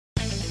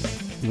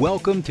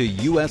Welcome to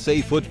USA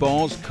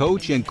Football's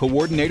Coach and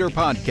Coordinator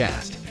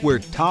Podcast, where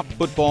top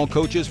football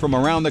coaches from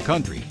around the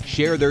country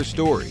share their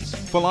stories,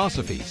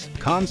 philosophies,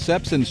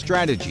 concepts, and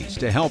strategies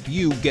to help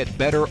you get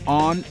better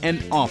on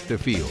and off the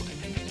field.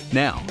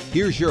 Now,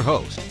 here's your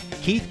host,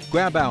 Keith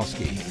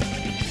Grabowski.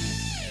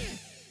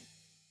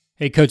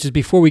 Hey, coaches,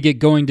 before we get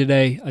going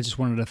today, I just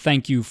wanted to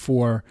thank you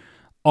for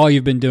all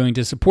you've been doing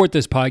to support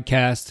this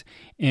podcast,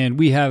 and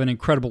we have an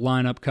incredible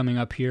lineup coming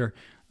up here.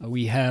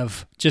 We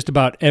have just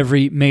about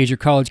every major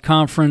college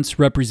conference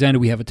represented.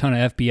 We have a ton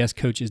of FBS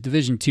coaches,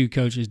 Division II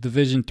coaches,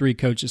 Division III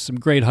coaches, some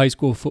great high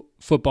school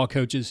football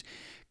coaches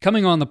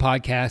coming on the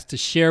podcast to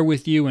share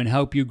with you and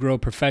help you grow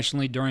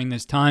professionally during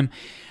this time.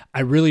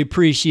 I really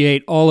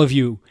appreciate all of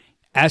you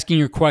asking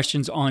your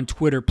questions on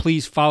Twitter.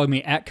 Please follow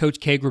me at Coach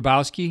K.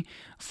 Grabowski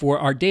for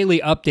our daily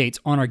updates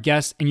on our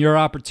guests and your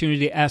opportunity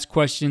to ask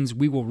questions.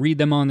 We will read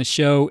them on the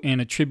show and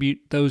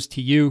attribute those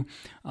to you.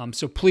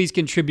 So please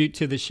contribute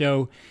to the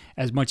show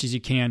as much as you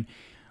can.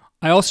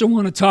 I also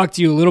want to talk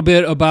to you a little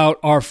bit about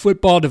our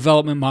football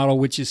development model,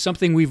 which is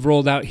something we've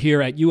rolled out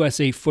here at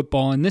USA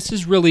Football. And this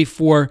is really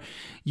for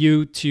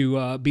you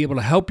to be able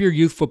to help your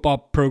youth football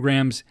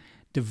programs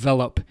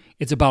develop.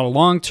 It's about a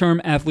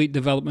long-term athlete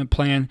development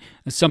plan.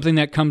 It's something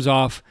that comes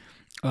off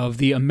of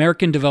the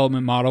American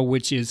Development Model,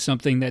 which is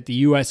something that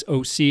the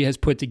USOC has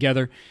put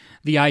together.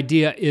 The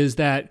idea is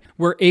that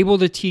we're able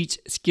to teach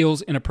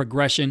skills in a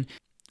progression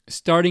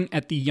starting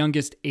at the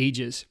youngest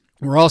ages.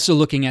 We're also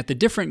looking at the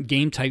different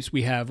game types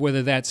we have,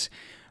 whether that's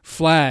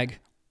flag,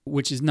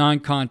 which is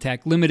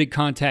non-contact, limited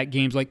contact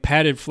games like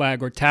padded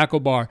flag or tackle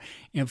bar,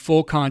 and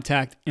full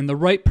contact, and the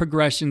right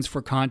progressions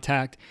for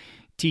contact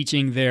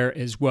teaching there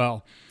as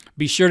well.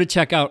 Be sure to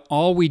check out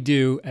all we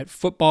do at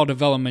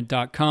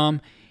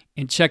footballdevelopment.com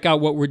and check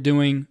out what we're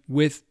doing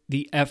with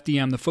the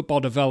FDM, the football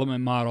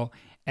development model,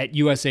 at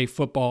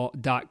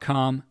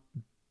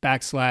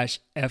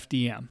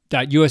usafootball.com/FDM.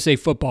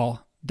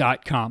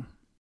 usafootball.com.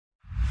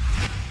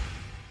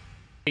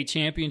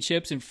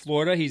 Championships in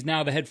Florida. He's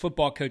now the head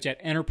football coach at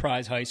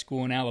Enterprise High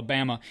School in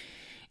Alabama.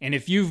 And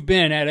if you've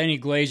been at any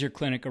Glazier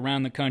clinic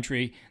around the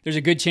country, there's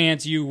a good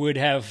chance you would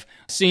have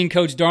seen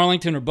Coach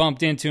Darlington or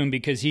bumped into him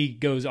because he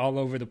goes all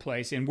over the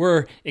place. And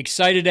we're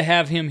excited to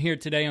have him here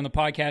today on the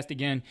podcast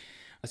again.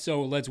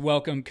 So let's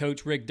welcome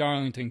Coach Rick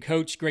Darlington.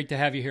 Coach, great to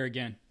have you here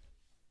again.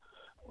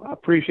 Well, I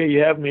appreciate you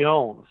having me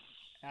on.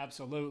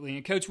 Absolutely.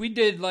 And Coach, we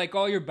did like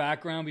all your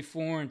background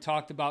before and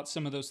talked about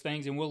some of those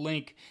things, and we'll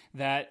link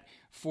that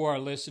for our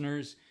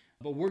listeners.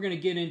 But we're going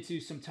to get into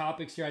some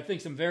topics here. I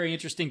think some very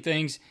interesting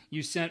things.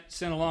 You sent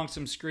along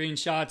some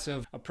screenshots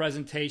of a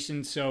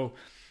presentation. So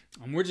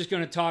we're just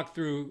going to talk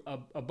through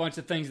a bunch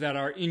of things that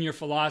are in your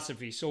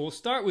philosophy. So we'll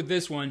start with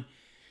this one.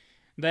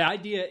 The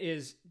idea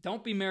is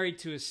don't be married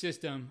to a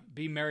system,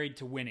 be married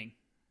to winning.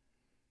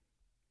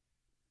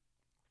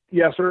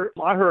 Yes, sir.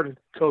 I heard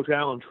Coach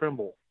Alan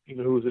Trimble,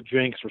 who was at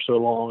Jenks for so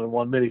long and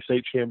won many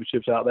state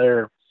championships out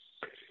there.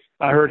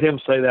 I heard him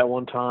say that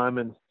one time,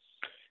 and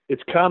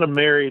it's kind of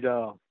married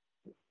to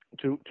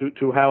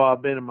how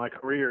I've been in my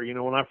career.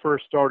 When I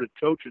first started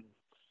coaching,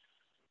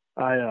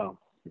 I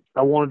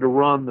wanted to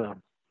run the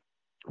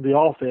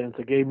offense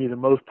that gave me the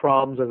most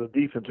problems as a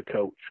defensive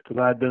coach because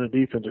I had been a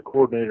defensive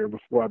coordinator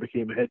before I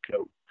became a head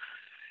coach.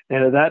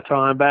 And at that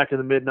time, back in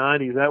the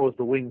mid-'90s, that was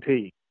the wing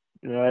T.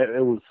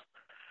 It was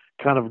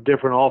kind of a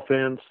different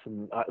offense.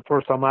 And the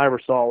first time I ever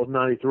saw it was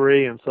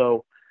 93, and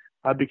so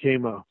I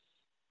became a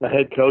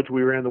head coach.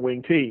 We ran the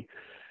wing T.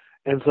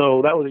 And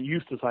so that was at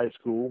Eustis High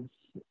School.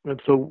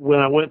 And so when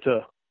I went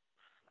to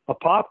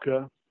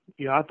Apopka,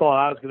 I thought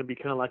I was going to be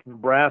kind of like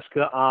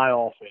Nebraska I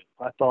offense.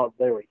 I thought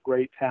there was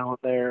great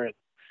talent there, and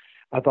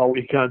I thought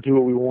we could kind of do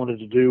what we wanted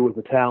to do with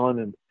the talent,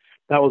 and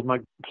that was my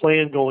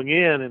plan going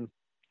in. And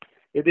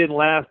it didn't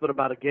last but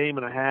about a game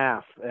and a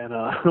half, and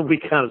we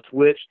kind of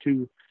switched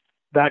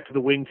back to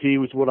the wing T,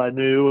 was what I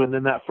knew. And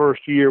then that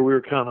first year, we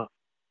were kind of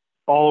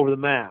all over the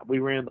map. We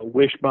ran the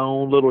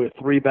wishbone, literally a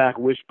 3-back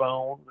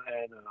wishbone,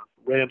 and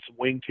ran some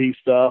wing T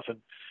stuff.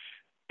 And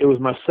it was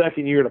my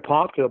second year at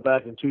Apopka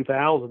back in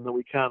 2000 that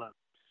we kind of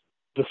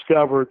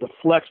discovered the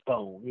flex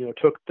bone.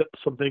 Took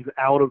some things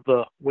out of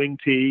the wing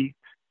T.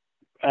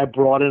 I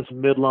brought in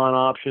some midline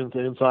options,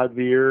 the inside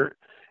veer,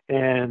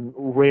 and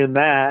ran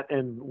that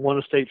and won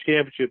a state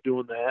championship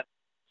doing that.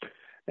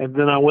 And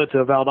then I went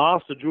to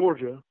Valdosta,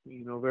 Georgia,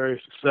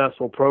 very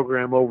successful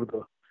program over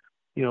the,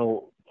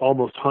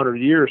 almost 100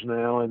 years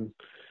now. And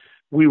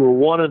we were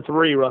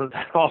 1-3 running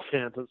that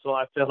offense. And so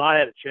I felt I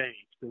had to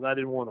change because I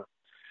didn't want to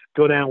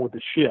go down with the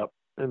ship.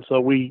 And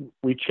so we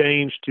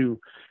changed to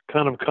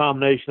kind of a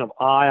combination of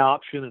I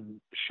option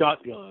and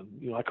shotgun.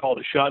 I called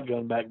it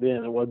shotgun back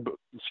then. It wasn't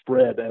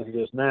spread as it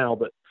is now,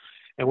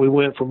 and we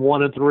went from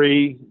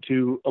 1-3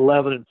 to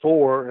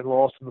 11-4 and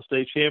lost in the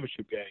state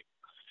championship game.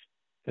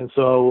 And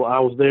so I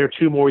was there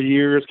 2 more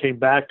years, came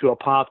back to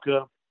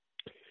Apopka,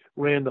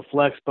 ran the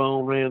flex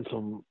bone, ran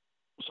some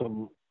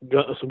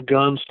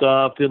gun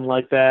stuff, didn't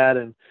like that.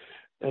 And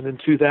in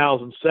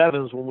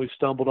 2007 is when we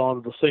stumbled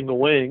onto the single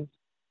wing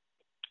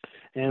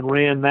and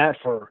ran that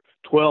for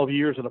 12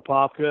 years at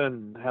Apopka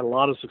and had a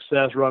lot of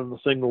success running the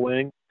single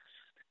wing.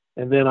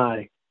 And then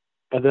I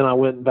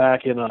went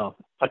back and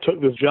I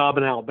took this job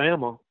in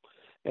Alabama,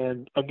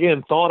 and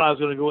again thought I was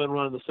going to go in and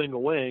run the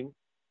single wing,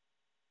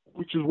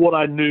 which is what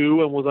I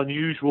knew and was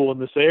unusual in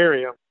this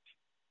area.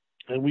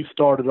 And we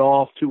started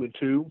off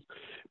 2-2,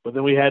 but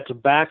then we had some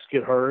backs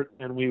get hurt,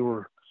 and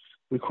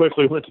we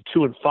quickly went to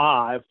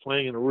 2-5,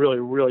 playing in a really,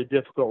 really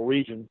difficult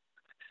region.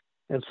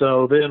 And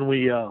so then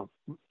we, I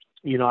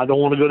don't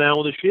want to go down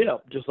with the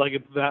ship. Just like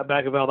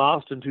back at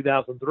Valdosta in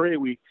 2003,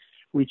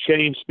 we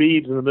changed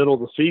speeds in the middle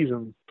of the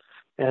season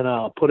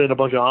and put in a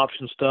bunch of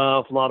option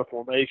stuff, a lot of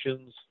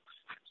formations,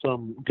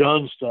 some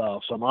gun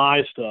stuff, some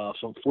eye stuff,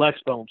 some flex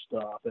bone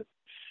stuff. And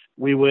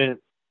we went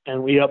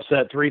and we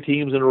upset 3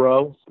 teams in a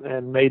row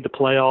and made the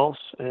playoffs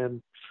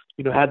and,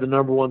 had the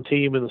number 1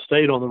 team in the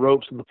state on the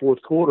ropes in the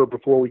fourth quarter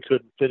before we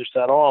couldn't finish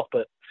that off.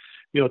 But,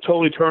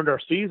 totally turned our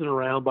season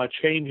around by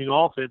changing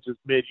offenses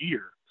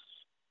mid-year.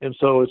 And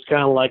so it's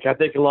kind of like, I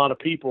think a lot of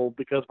people,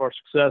 because of our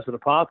success at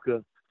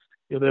Apopka,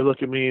 they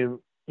look at me and,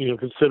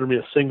 consider me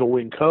a single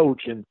wing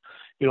coach. And,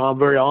 I'm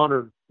very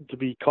honored to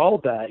be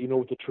called that,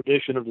 with the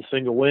tradition of the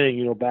single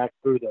wing, back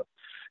through the,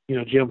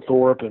 Jim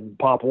Thorpe and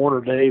Pop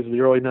Warner days of the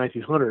early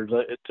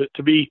 1900s.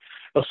 To be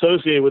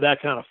associated with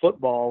that kind of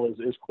football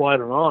is quite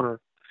an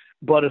honor,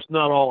 but it's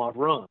not all I've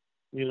run.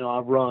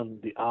 I've run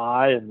the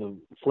eye and the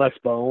flex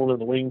bone and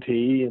the wing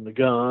tee and the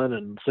gun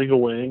and single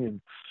wing.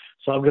 And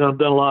so I've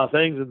done a lot of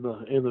things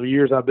in the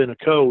years I've been a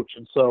coach.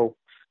 And so,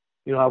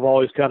 I've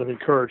always kind of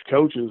encouraged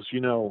coaches,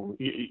 you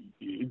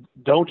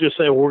don't just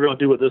say, well, we're going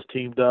to do what this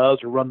team does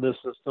or run this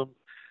system.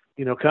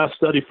 Kind of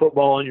study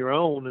football on your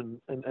own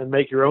and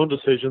make your own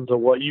decisions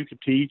on what you can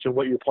teach and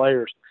what your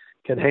players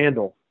can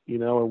handle,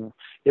 and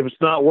if it's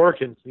not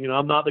working,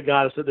 I'm not the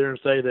guy to sit there and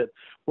say that,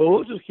 well,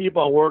 we'll just keep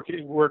on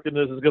working.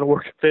 This is going to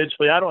work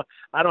eventually. I don't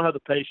have the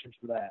patience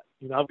for that.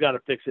 I've got to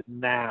fix it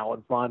now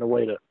and find a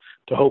way to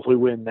hopefully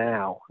win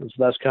now. And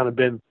so that's kind of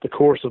been the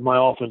course of my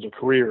offensive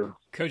career.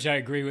 Coach, I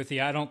agree with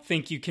you. I don't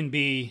think you can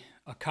be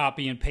a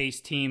copy and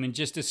paste team and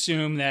just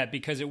assume that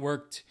because it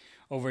worked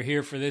over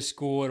here for this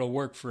school, it'll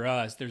work for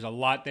us. There's a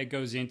lot that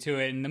goes into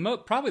it. And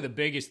probably the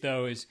biggest,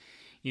 though, is,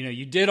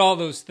 you did all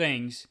those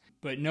things,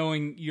 but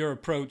knowing your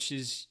approach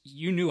is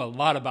you knew a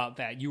lot about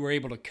that. You were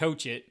able to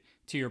coach it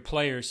to your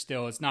players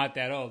still. It's not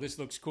that, oh, this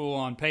looks cool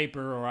on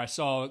paper or I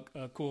saw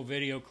a cool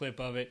video clip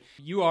of it.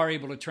 You are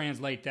able to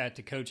translate that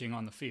to coaching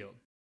on the field.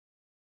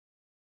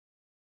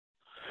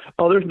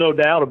 Oh, there's no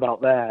doubt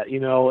about that,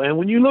 and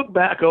when you look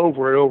back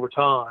over it over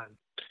time,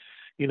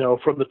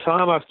 from the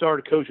time I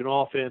started coaching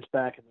offense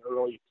back in the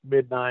early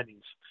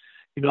mid-90s,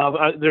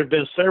 there's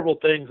been several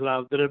things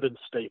that have been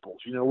staples.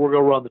 We're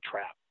going to run the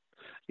trap.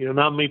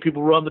 Not many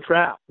people run the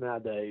trap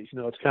nowadays.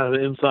 It's kind of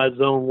an inside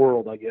zone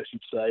world, I guess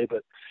you'd say,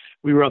 but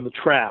we run the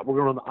trap. We're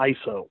going to run the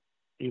ISO.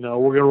 We're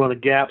going to run a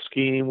gap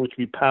scheme, which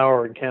would be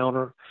power and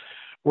counter.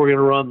 We're going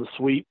to run the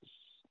sweep,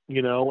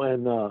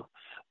 and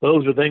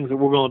those are things that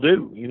we're going to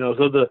do.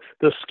 So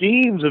the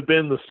schemes have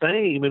been the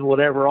same in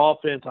whatever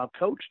offense I've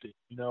coached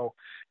in.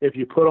 If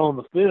you put on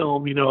the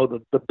film,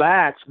 the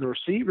backs and the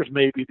receivers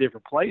may be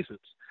different places,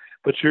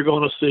 but you're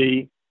going to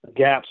see a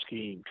gap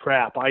scheme,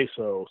 trap,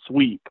 ISO,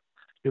 sweep.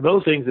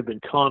 Those things have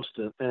been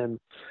constant. And,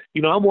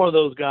 I'm one of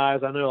those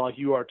guys, I know like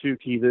you are too,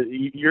 Keith,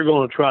 that you're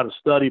going to try to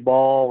study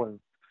ball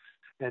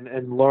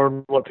and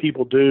learn what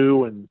people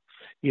do. And,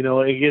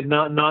 again,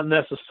 not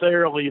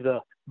necessarily the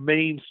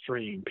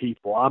mainstream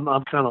people. I'm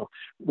kind of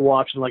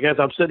watching, like as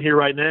I'm sitting here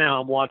right now,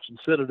 I'm watching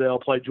Citadel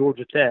play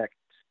Georgia Tech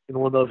in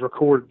one of those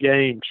recorded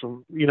games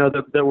from,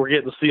 that we're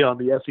getting to see on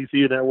the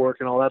SEC network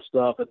and all that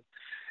stuff.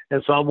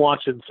 And so I'm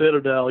watching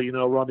Citadel,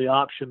 run the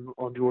option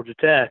on Georgia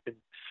Tech. And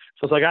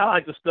so it's like I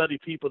like to study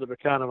people that are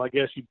kind of, I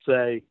guess you'd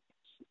say,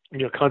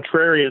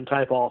 contrarian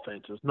type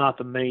offenses, not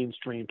the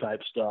mainstream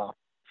type stuff.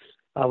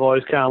 I've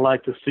always kind of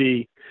liked to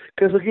see,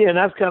 because again,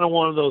 that's kind of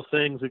one of those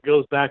things that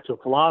goes back to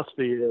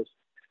philosophy is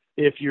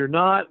if you're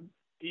not,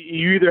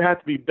 you either have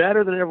to be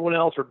better than everyone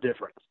else or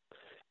different.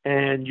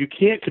 And you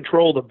can't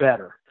control the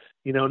better.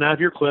 Now if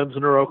you're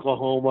Clemson or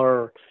Oklahoma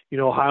or,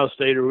 Ohio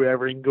State or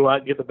whoever, you can go out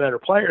and get the better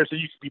players so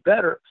you can be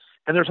better.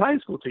 And there's high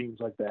school teams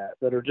like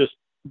that are just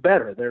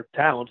better. Their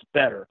talent's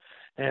better.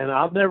 And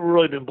I've never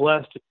really been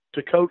blessed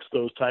to coach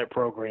those type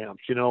programs.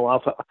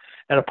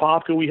 At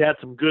Apopka, we had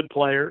some good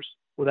players,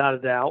 without a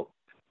doubt,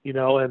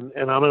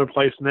 and I'm in a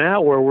place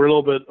now where we're a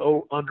little bit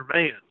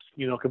undermanned,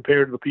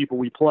 compared to the people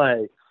we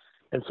play.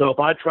 And so if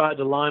I tried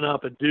to line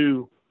up and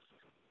do,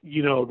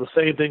 the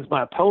same things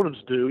my opponents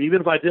do, even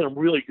if I did them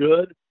really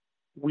good,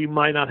 we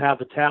might not have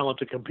the talent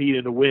to compete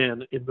and to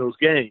win in those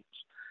games.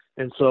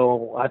 And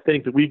so I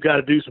think that we've got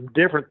to do some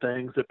different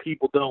things that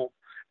people don't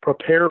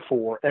prepare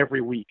for every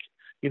week.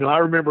 I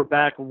remember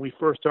back when we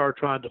first started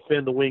trying to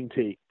defend the wing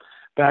tee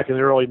back in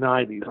the early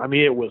 90s. I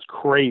mean, it was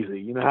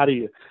crazy. How do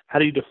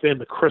you defend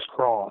the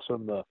crisscross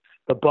and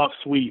the buck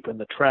sweep and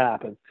the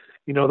trap? And,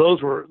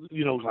 those were,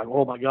 like,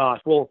 oh my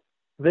gosh. Well,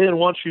 then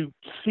once you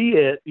see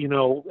it,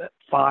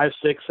 5,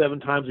 6, 7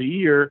 times a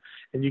year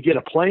and you get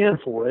a plan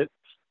for it,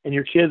 and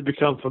your kids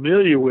become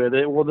familiar with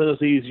it, well, then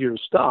it's easier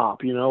to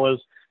stop.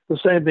 It's the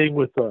same thing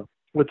with the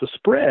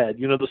spread.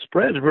 The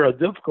spread is very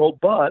difficult,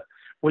 but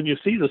when you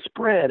see the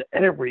spread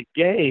every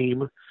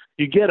game,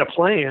 you get a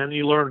plan.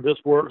 You learn this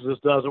works, this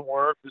doesn't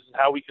work, this is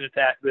how we can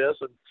attack this,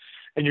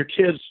 and your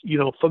kids,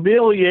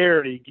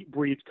 familiarity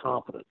breeds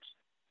confidence.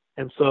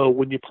 And so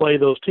when you play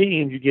those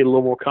teams, you get a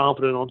little more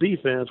confident on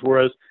defense.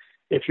 Whereas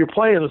if you're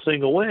playing a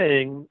single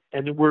wing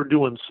and we're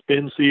doing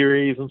spin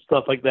series and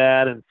stuff like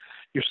that, and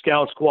your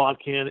scout squad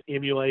can't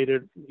emulate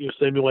it,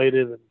 simulate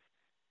it,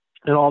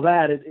 and all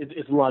that,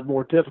 it's a lot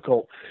more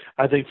difficult,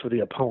 I think, for the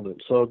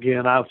opponent. So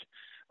again,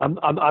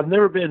 I've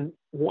never been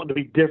wanting to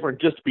be different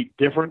just to be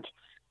different,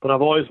 but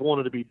I've always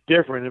wanted to be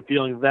different and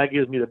feeling that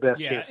gives me the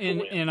best chance to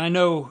win. And I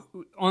know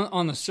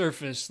on the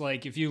surface,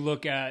 like if you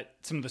look at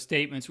some of the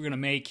statements we're going to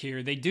make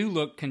here, they do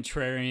look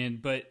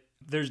contrarian, but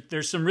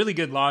there's some really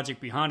good logic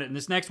behind it. And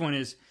this next one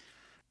is,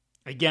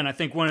 again, I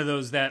think one of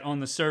those that on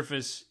the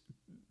surface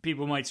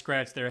people might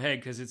scratch their head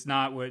because it's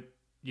not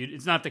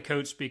it's not the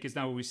coach speak, it's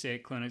not what we say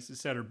at clinics,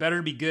 etc. Better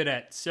to be good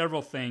at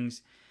several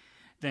things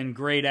than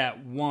great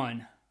at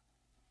one.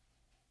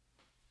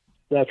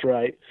 That's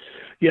right.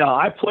 Yeah,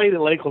 I played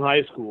at Lakeland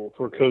High School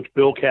for Coach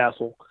Bill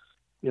Castle.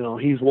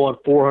 He's won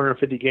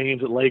 450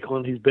 games at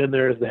Lakeland. He's been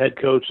there as the head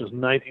coach since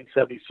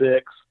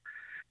 1976.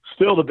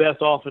 Still the best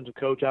offensive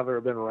coach I've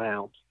ever been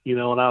around.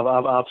 And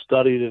I've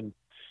studied and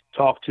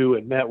talked to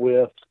and met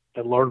with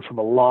and learned from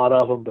a lot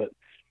of them. But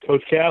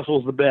Coach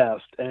Castle's the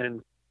best.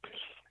 And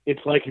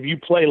it's like if you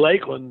play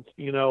Lakeland,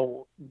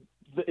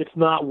 it's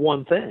not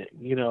one thing.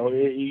 You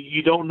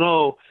don't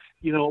know.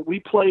 We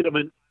played them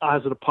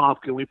as an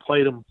Apopka. We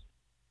played them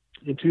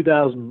in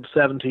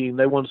 2017.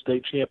 They won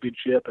state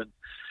championship, and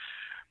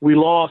we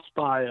lost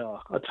by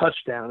a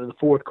touchdown in the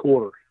fourth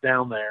quarter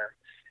down there.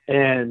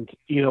 And,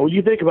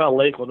 you think about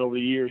Lakeland over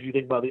the years, you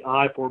think about the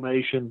I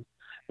formation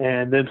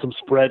and then some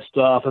spread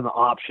stuff and the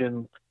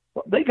option.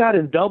 They got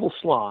in double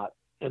slot,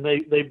 and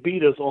they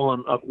beat us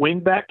on a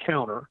wingback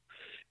counter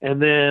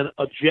and then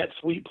a jet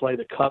sweep play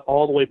that cut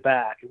all the way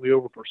back, and we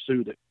over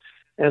pursued it.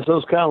 And so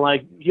it's kind of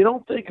like, you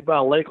don't think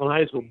about Lakeland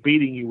High School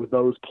beating you with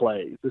those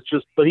plays. It's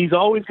just, but he's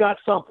always got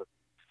something.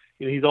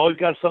 He's always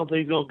got something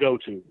he's going to go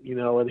to,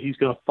 and he's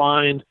going to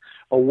find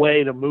a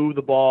way to move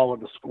the ball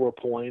and to score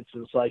points.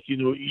 And it's like,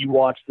 you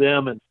watch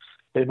them and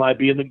they might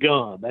be in the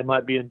gun. They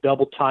might be in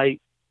double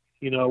tight,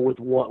 with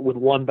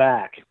one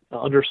back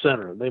under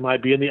center. They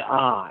might be in the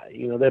I,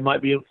 they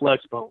might be in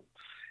flex bone.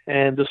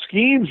 And the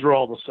schemes are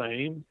all the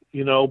same,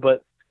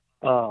 but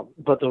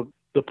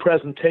the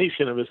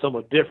presentation of it is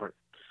somewhat different.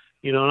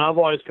 And I've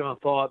always kind of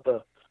thought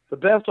the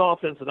best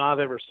offense that I've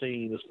ever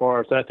seen as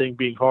far as that thing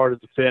being hard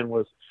to defend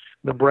was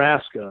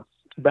Nebraska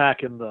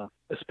back in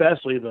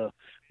especially the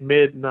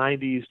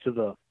mid-'90s to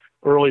the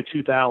early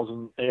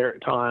 2000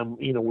 time,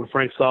 when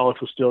Frank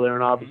Solich was still there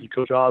and obviously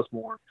Coach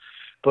Osborne.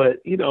 But,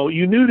 you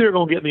knew they were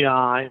going to get in the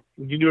eye.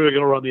 You knew they were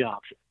going to run the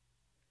option.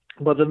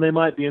 But then they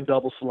might be in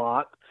double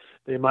slot.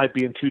 They might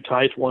be in two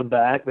tights, one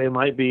back. They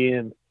might be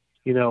in,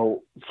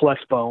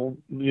 flex bone.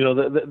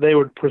 They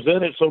would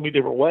present it so many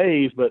different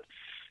ways, but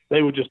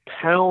they would just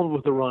pound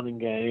with the running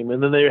game.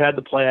 And then they had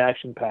the play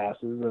action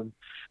passes, and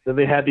then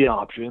they had the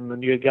option.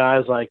 And you had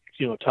guys like,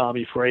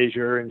 Tommy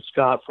Frazier and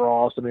Scott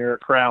Frost and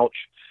Eric Crouch,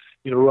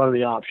 running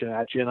the option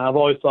at you. And I've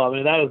always thought,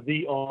 that is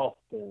the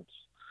offense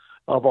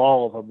of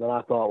all of them that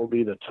I thought would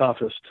be the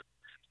toughest,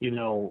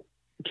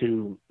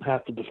 to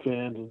have to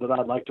defend and that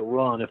I'd like to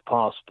run if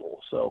possible.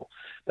 So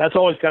that's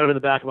always kind of in the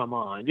back of my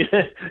mind.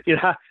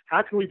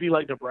 How can we be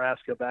like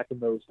Nebraska back in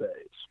those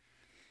days?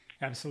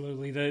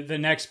 Absolutely. The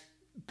next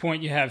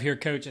point you have here,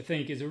 Coach, I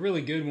think is a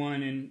really good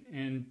one.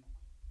 And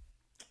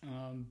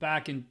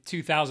back in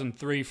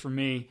 2003 for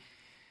me,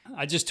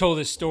 I just told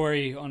this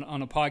story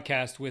on a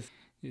podcast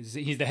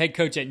he's the head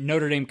coach at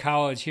Notre Dame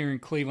College here in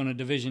Cleveland, a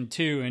Division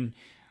II, and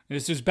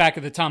this was back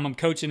at the time I'm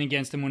coaching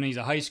against him when he's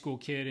a high school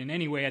kid. And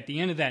anyway, at the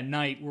end of that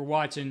night, we're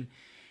watching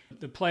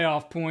the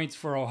playoff points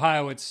for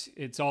Ohio.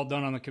 It's all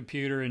done on the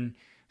computer, and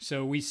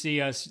so we see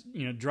us,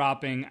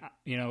 dropping,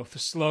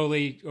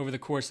 slowly over the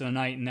course of the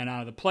night and then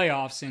out of the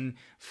playoffs. And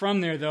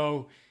from there,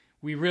 though,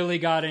 we really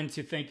got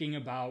into thinking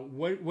about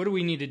what do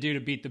we need to do to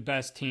beat the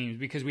best teams,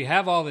 because we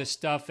have all this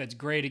stuff that's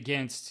great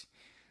against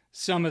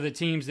some of the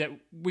teams that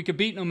we could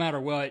beat no matter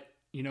what,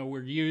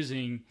 we're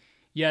using.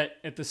 Yet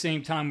at the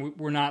same time,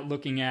 we're not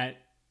looking at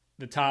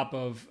the top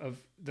of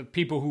the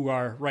people who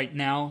are right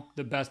now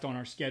the best on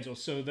our schedule.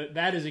 So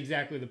that is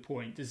exactly the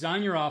point.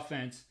 Design your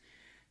offense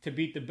to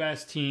beat the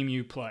best team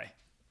you play.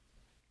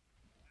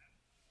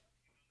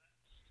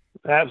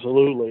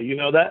 Absolutely.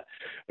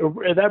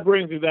 That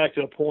brings me back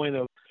to a point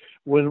of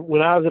when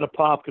I was at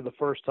Apopka the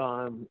first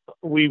time,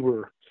 we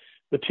were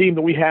the team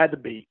that we had to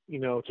beat,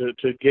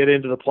 to get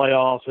into the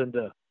playoffs and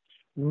to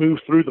move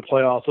through the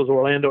playoffs was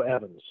Orlando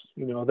Evans.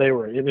 They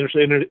were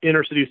an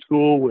inner city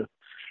school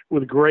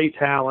with great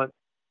talent.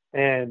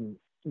 And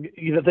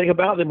the thing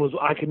about them was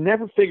I could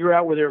never figure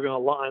out where they were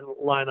going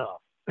to line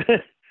up.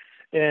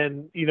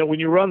 And, when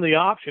you run the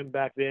option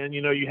back then,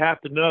 you have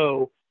to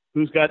know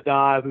who's got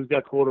dive, who's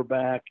got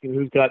quarterback, and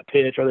who's got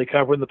pitch. Are they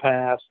covering the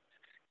pass?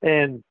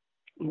 And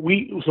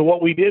so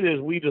what we did is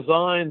we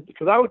designed,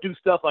 because I would do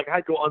stuff like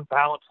I'd go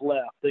unbalanced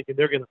left, thinking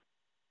they're gonna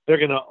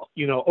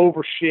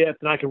overshift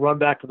and I can run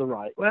back to the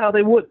right. Well,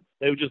 they wouldn't.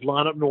 They would just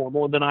line up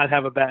normal, and then I'd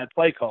have a bad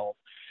play call.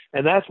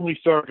 And that's when we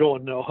started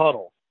going no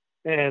huddle.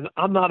 And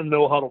I'm not a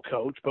no huddle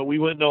coach, but we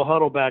went no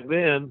huddle back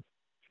then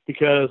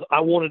because I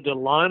wanted to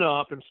line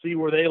up and see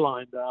where they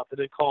lined up and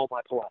then call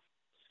my play.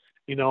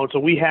 And so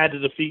we had to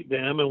defeat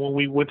them. And when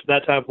we went to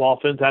that type of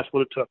offense, that's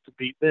what it took to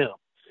beat them.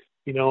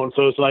 And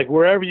so it's like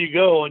wherever you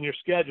go on your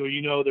schedule,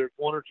 there's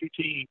one or two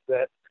teams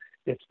that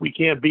if we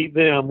can't beat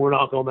them, we're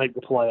not going to make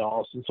the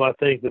playoffs. And so I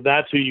think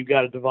that's who you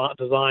got to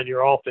design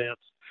your offense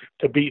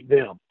to beat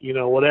them,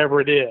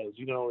 whatever it is.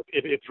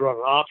 If it's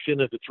running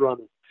option, if it's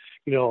running,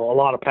 a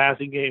lot of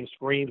passing game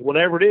screens,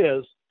 whatever it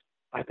is,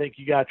 I think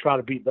you got to try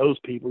to beat those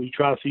people. You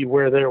try to see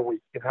where they're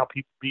weak and how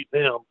people beat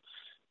them,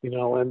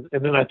 and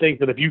then I think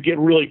that if you get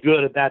really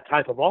good at that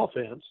type of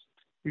offense,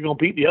 you're going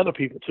to beat the other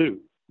people too.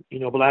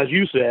 But as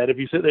you said, if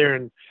you sit there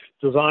and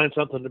design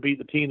something to beat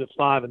the team that's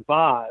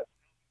 5-5,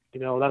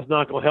 that's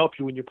not going to help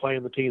you when you're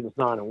playing the team that's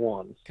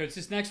 9-1. Coach,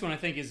 this next one I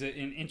think is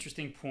an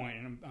interesting point,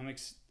 and I'm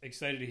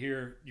excited to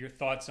hear your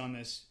thoughts on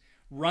this.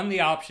 Run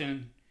the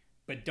option,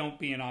 but don't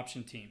be an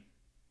option team.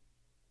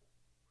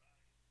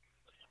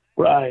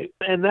 Right,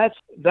 and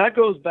that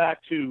goes back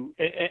to,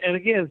 and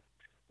again,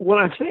 when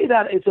I say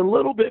that, it's a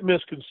little bit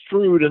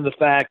misconstrued in the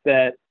fact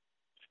that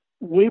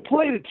we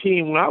played a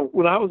team when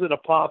I was at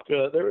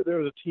Apopka. There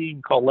was a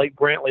team called Lake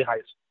Brantley High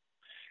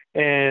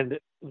School, and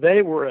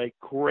they were a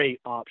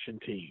great option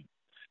team.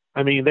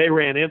 I mean, they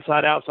ran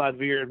inside, outside,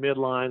 veer, and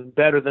midline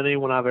better than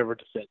anyone I've ever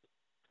defended.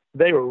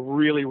 They were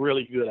really,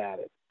 really good at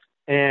it,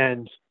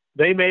 and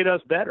they made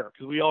us better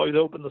because we always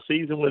opened the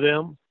season with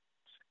them,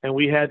 and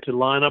we had to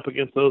line up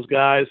against those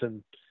guys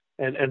and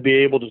be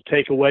able to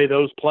take away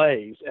those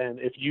plays. And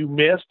if you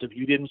missed, if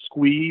you didn't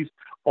squeeze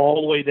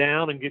all the way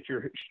down and get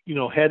your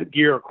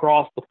headgear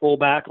across the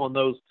fullback on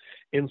those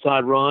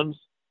inside runs,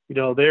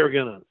 they're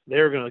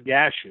gonna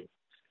gash you.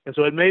 And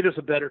so it made us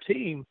a better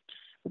team.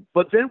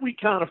 But then we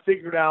kind of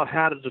figured out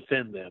how to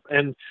defend them.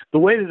 And the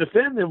way to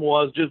defend them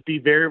was just be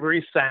very,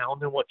 very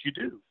sound in what you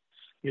do.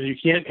 You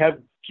can't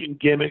have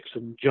gimmicks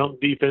and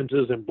junk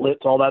defenses and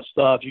blitz, all that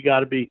stuff. You got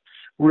to be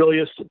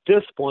really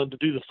disciplined to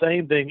do the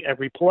same thing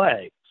every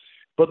play.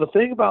 But the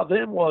thing about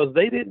them was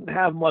they didn't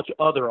have much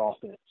other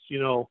offense.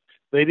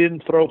 They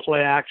didn't throw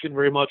play action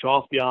very much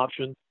off the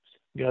option.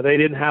 They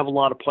didn't have a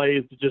lot of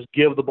plays to just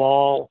give the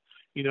ball,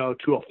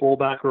 to a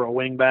fullback or a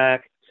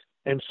wingback.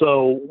 And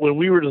so when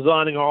we were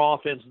designing our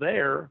offense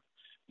there,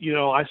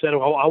 I said,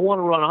 well, I want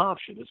to run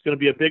option. It's going to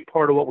be a big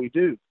part of what we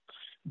do.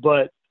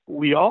 But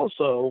we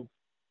also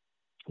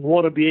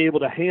want to be able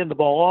to hand the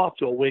ball off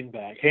to a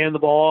wingback, hand the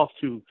ball off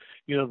to,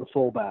 the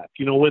fullback.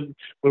 When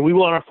we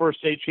won our first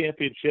state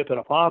championship at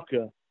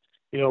Apopka,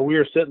 we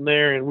were sitting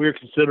there and we were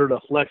considered a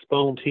flex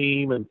bone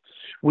team. And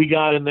we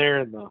got in there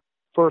in the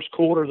first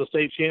quarter of the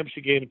state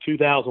championship game in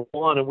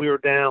 2001, and we were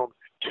down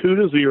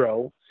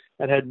 2-0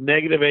 and had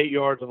 -8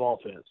 yards of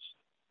offense.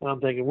 And I'm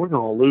thinking, we're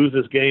going to lose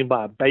this game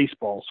by a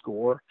baseball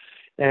score.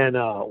 And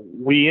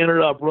we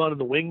ended up running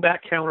the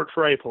wingback counter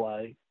tray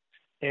play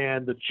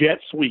and the jet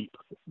sweep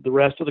the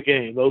rest of the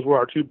game. Those were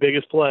our two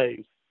biggest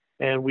plays.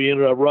 And we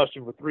ended up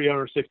rushing for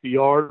 360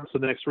 yards the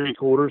next three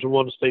quarters and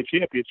won the state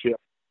championship.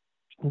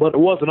 But it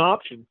was an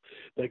option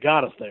that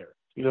got us there.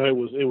 It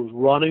was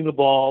running the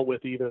ball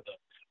with either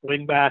the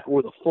wingback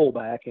or the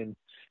fullback, and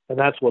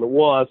that's what it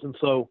was. And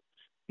so,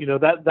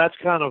 that's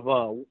kind of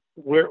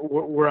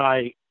where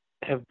I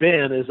have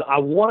been is I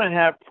want to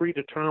have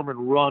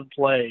predetermined run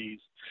plays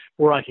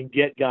where I can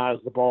get guys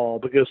the ball,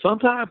 because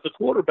sometimes the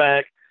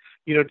quarterback,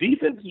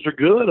 defenses are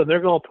good and they're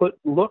going to put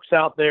looks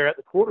out there at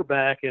the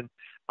quarterback, and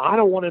I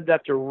don't want him to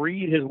have to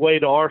read his way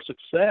to our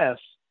success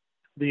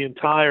the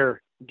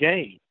entire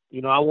game.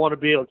 I want to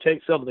be able to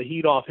take some of the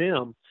heat off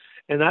him,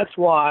 and that's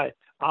why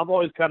I've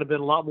always kind of been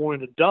a lot more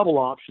into double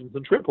options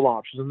than triple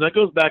options, and that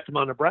goes back to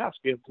my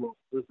Nebraska influence,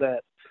 is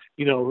that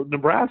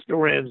Nebraska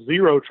ran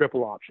 0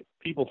 triple option.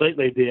 People think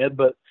they did,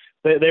 but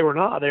they were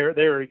not. They're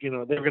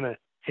going to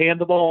hand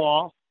the ball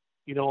off,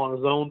 on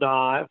a zone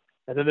dive,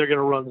 and then they're going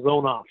to run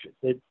zone option.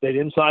 They'd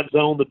inside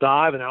zone the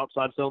dive and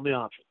outside zone the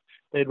option.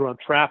 They'd run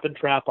trap and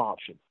trap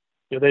option.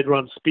 They'd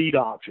run speed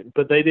option,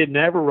 but they didn't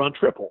ever run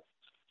triple.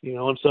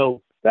 And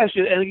so that's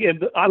just, and again,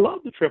 I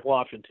love the triple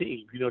option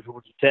teams.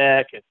 Georgia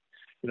Tech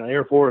and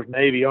Air Force,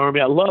 Navy, Army.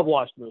 I love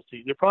watching those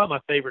teams. They're probably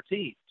my favorite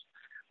teams.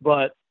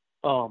 But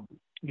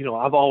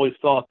I've always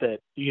thought that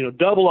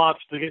double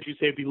option against you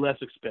say would be less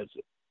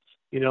expensive.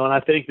 And I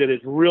think that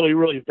it's really,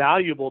 really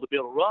valuable to be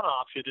able to run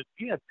option. And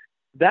again,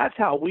 that's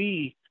how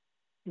we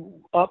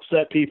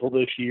upset people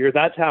this year.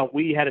 That's how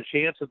we had a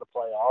chance in the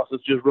playoffs,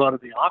 is just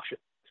running the option,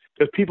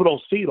 because people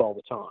don't see it all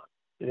the time.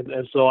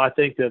 And so I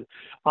think that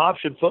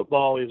option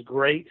football is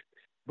great,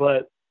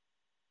 but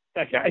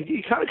it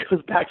kind of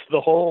goes back to the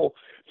whole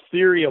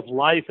theory of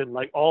life, and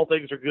like all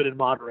things are good in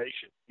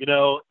moderation.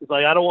 It's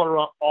like I don't want to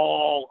run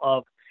all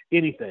of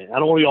anything. I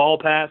don't want to be all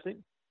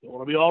passing. Don't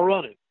want to be all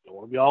running. Don't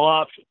want to be all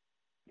option.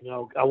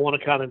 I want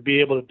to kind of be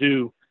able to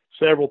do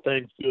several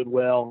things good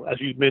well, as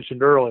you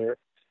mentioned earlier,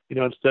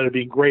 instead of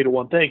being great at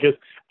one thing. Because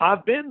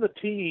I've been the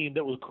team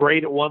that was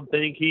great at one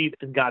thing, Keith,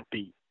 and got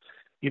beat.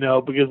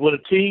 Because when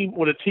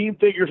a team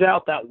figures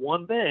out that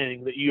one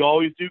thing that you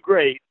always do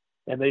great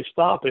and they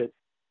stop it,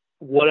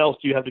 what else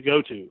do you have to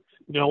go to?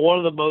 One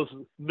of the most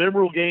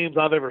memorable games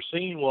I've ever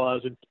seen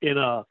was in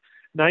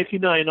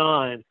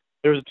 1999.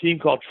 There was a team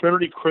called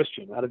Trinity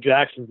Christian out of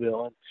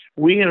Jacksonville, and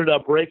we ended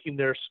up breaking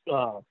their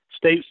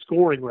state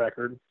scoring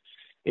record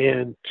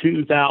in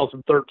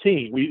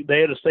 2013.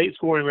 They had a state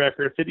scoring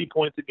record, 50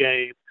 points a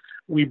game.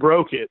 We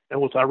broke it, and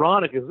what's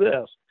ironic is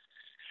this: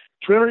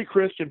 Trinity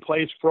Christian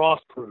plays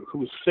Frostproof, who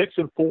was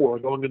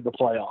 6-4 going into the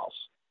playoffs,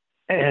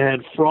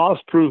 and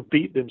Frostproof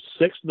beat them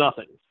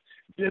 6-0.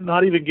 Did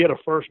not even get a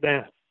first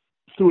down.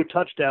 Threw a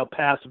touchdown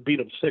pass and beat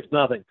them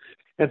 6-0.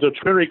 And so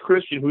Trinity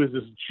Christian, who is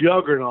this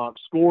juggernaut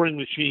scoring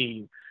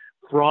machine,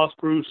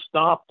 Frostproof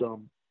stopped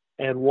them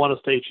and won a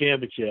state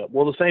championship.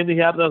 Well, the same thing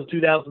happened in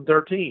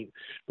 2013.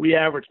 We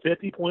averaged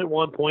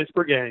 50.1 points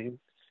per game,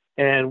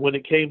 and when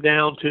it came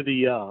down to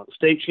the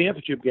state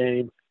championship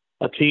game,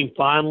 a team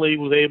finally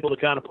was able to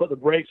kind of put the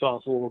brakes on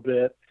us a little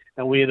bit,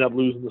 and we ended up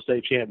losing the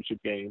state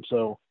championship game.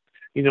 So,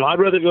 I'd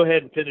rather go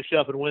ahead and finish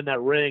up and win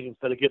that ring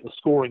instead of getting the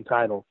scoring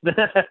title. And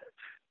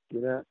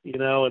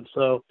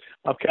so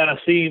I've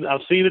seen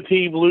a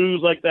team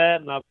lose like that,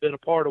 and I've been a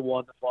part of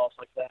one that lost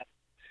like that.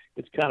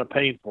 It's kind of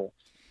painful.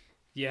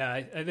 Yeah,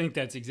 I think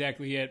that's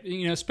exactly it.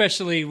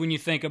 Especially when you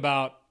think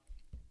about,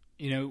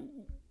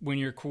 when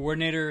you're a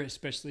coordinator,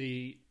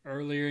 especially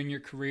earlier in your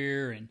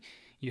career, and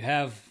you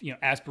have,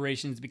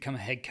 aspirations to become a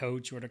head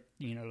coach or to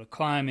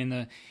climb in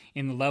the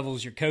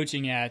levels you're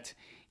coaching at,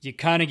 you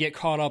kind of get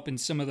caught up in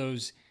some of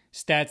those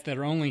stats that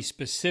are only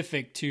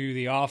specific to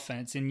the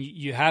offense. And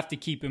you have to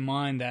keep in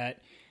mind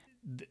that,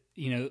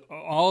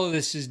 all of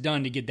this is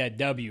done to get that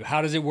W.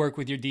 How does it work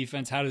with your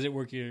defense? How does it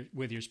work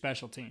with your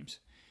special teams?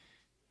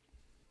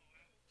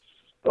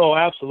 Oh,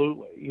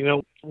 absolutely.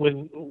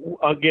 When,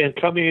 again,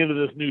 coming into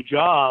this new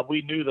job,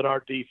 we knew that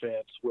our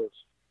defense was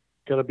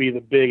going to be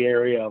the big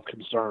area of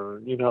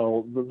concern.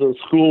 The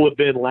school had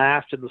been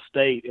last in the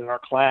state in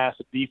our class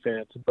of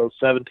defense in both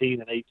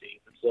 17 and 18.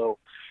 And so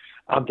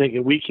I'm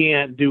thinking we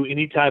can't do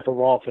any type of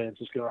offense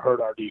that's going to hurt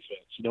our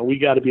defense. We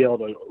got to be able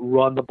to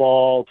run the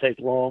ball, take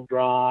long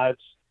drives,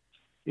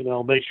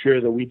 make sure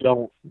that we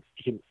don't,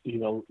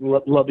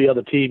 let the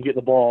other team get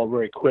the ball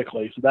very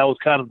quickly. So that was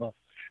kind of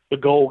the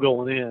goal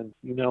going in,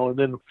 and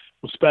then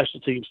with special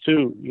teams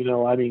too.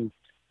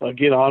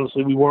 Again,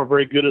 honestly, we weren't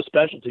very good at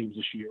special teams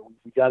this year.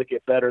 We got to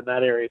get better in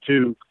that area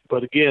too.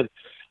 But again,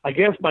 I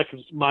guess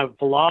my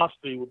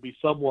philosophy would be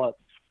somewhat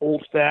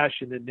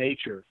old-fashioned in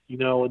nature,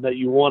 and that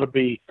you want to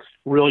be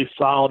really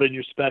solid in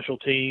your special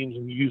teams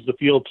and use the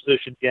field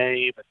position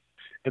game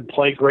and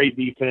play great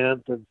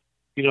defense. And,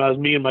 as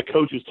me and my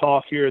coaches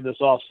talk here in this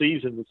off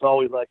season, it's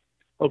always like,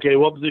 okay,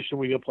 what position are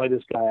we going to play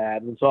this guy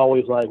at? And it's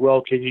always like,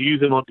 well, can you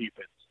use him on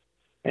defense?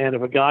 And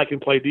if a guy can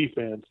play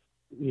defense,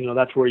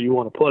 that's where you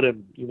want to put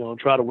him, and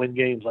try to win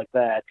games like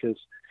that, because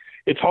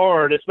it's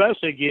hard,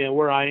 especially, again,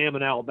 where I am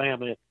in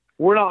Alabama.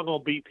 We're not going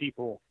to beat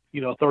people,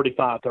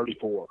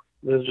 35-34.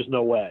 There's just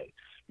no way,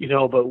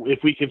 but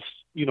if we can,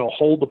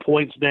 hold the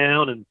points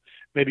down and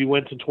maybe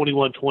win some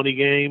 21-20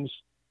 games,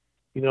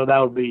 that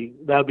would be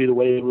the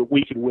way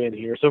we could win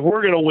here. So if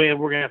we're going to win,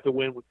 we're going to have to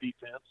win with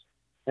defense.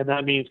 And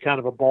that means kind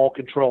of a ball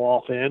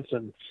control offense.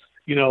 And,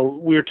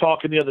 we were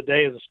talking the other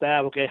day as a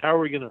staff, okay, how are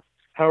we going to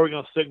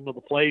signal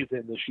the plays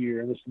in this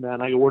year and this and that?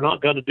 And I go, we're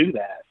not going to do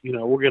that.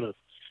 We're going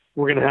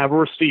to have a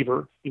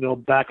receiver,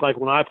 back like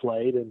when I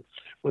played. And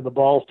when the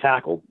ball's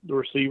tackled, the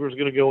receiver's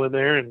going to go in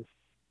there and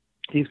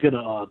he's going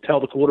to tell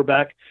the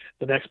quarterback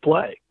the next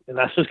play. And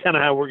that's just kind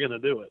of how we're going to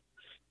do it.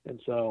 And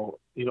so,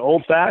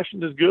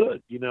 old-fashioned is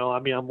good.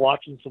 I'm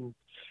watching some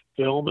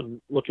film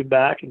and looking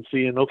back and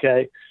seeing,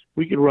 okay,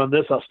 we could run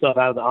this stuff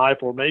out of the I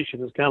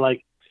formation. It's kind of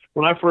like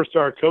when I first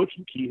started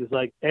coaching, Keith, it's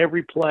like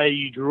every play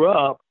you drew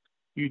up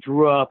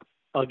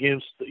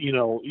against,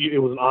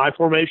 it was an I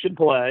formation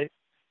play,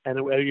 and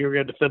you were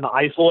going to defend the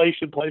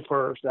isolation play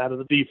first out of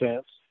the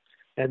defense.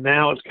 And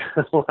now it's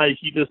kind of like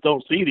you just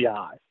don't see the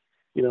I.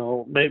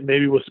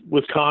 Maybe with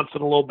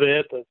Wisconsin a little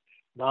bit, but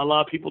not a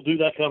lot of people do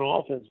that kind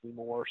of offense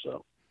anymore.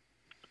 So,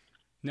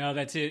 no,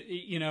 that's it.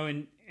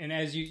 And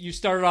as you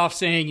started off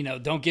saying,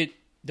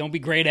 don't be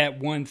great at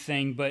one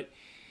thing, but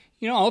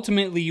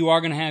ultimately you are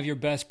going to have your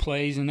best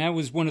plays, and that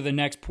was one of the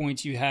next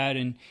points you had.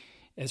 And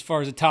as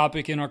far as a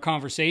topic in our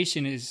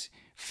conversation is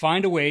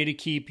find a way to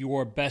keep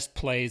your best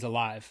plays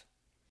alive.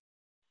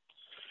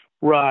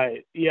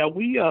 Right. Yeah,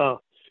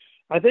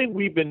 I think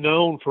we've been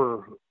known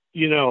for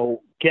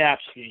gap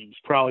schemes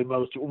probably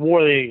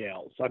more than anything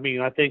else. I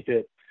think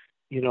that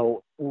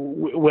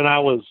when I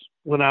was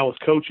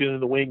coaching in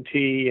the wing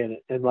T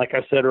and like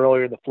I said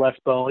earlier in the flex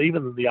bone,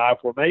 even in the I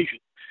formation,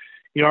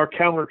 our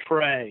counter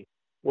tray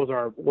was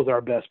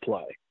our best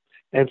play.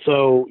 And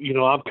so,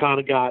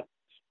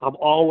 I'm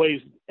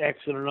always Xing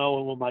and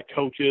Oing with my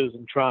coaches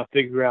and trying to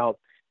figure out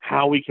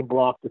how we can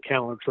block the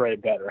counter trey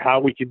better, how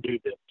we can do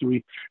this. Do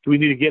we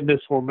need to get in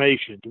this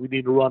formation? Do we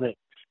need to run it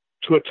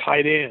to a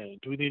tight end?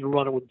 Do we need to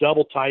run it with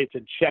double tights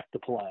and check the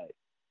play?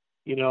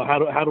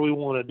 How do we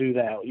want to do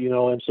that?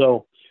 And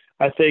so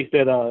I think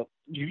that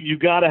you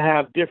got to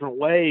have different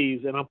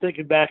ways. And I'm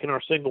thinking back in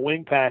our single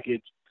wing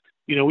package,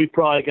 we've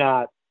probably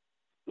got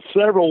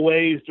several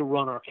ways to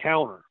run our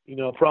counter.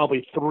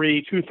 Probably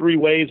three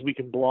ways we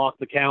can block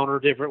the counter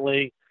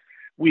differently.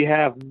 We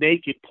have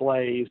naked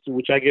plays,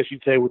 which I guess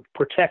you'd say would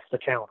protect the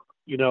counter.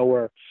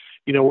 Where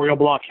we're going to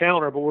block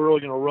counter, but we're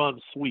really going to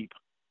run sweep.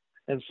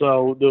 And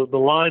so the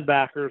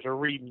linebackers are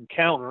reading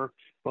counter,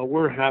 but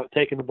we're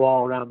taking the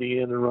ball around the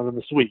end and running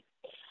the sweep.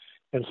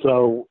 And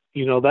so,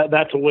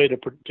 that's a way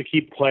to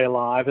keep play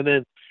alive. And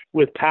then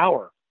with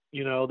power,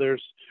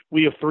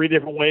 we have three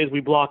different ways we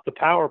block the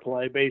power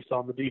play based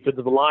on the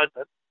defensive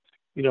alignment,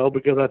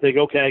 because I think,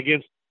 okay,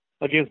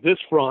 against this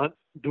front,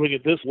 doing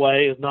it this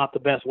way is not the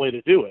best way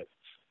to do it.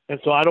 And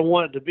so I don't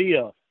want it to be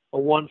a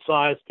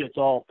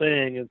one-size-fits-all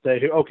thing and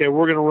say, okay,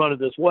 we're going to run it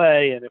this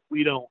way, and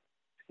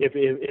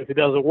if it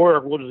doesn't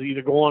work, we'll just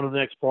either go on to the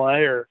next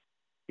play or,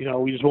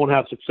 we just won't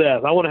have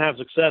success. I want to have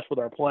success with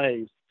our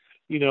plays,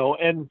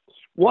 and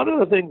one of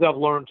the things I've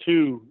learned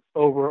too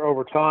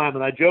over time,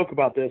 and I joke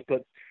about this,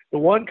 but the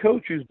one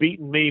coach who's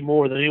beaten me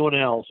more than anyone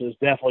else is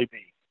definitely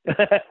me.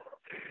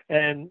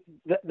 And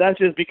that's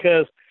just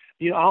because,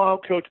 I'll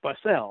coach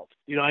myself.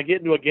 I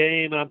get into a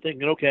game and I'm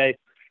thinking, okay,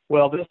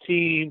 well, this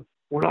team,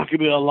 we're not going to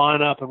be able to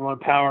line up and run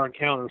power and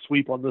counter and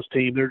sweep on this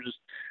team.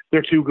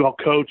 They're too well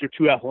coached, they're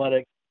too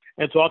athletic.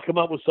 And so I'll come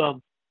up with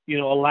some,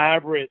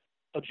 elaborate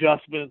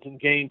adjustments and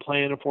game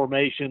plan and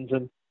formations.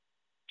 And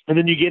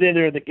then you get in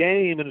there in the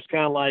game and it's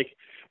kind of like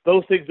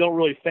those things don't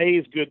really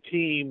phase good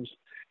teams,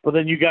 but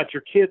then you got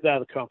your kids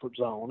out of the comfort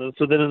zone. And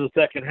so then in the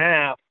second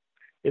half,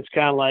 it's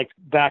kind of like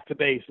back to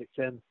basics.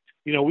 And,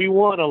 we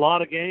won a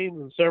lot of games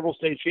and several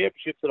state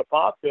championships at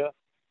Apopka,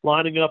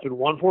 lining up in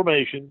one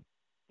formation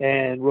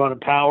and running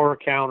power,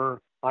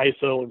 counter,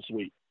 ISO, and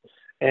sweep.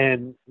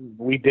 And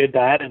we did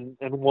that and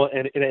won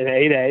in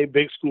 8A,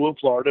 big school in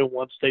Florida, and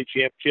won state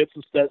championships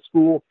and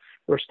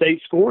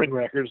state scoring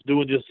records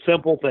doing just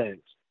simple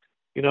things.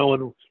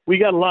 And we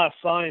got a lot of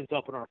signs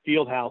up in our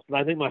field house. And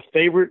I think my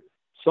favorite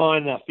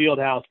sign in that field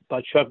house is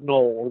by Chuck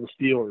Noll of the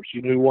Steelers,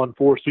 who won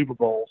 4 Super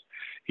Bowls.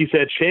 He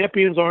said,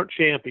 champions aren't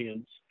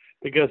champions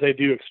because they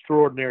do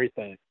extraordinary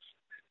things.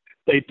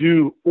 They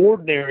do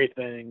ordinary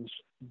things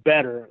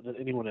better than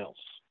anyone else.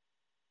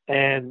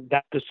 And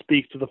that just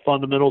speaks to the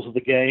fundamentals of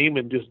the game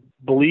and just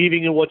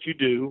believing in what you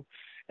do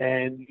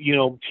and,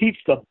 teach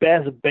the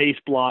best base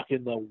block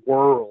in the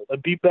world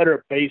and be better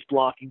at base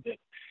blocking than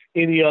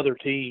any other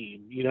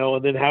team,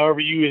 and then however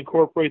you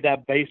incorporate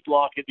that base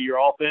block into your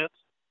offense,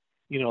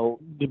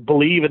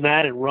 believe in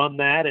that and run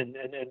that and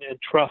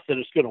trust that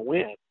it's going to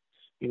win.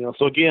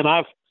 So again,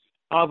 I've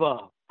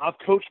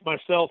coached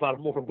myself out of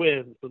more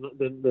wins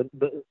than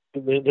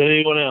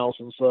anyone else.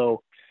 And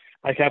so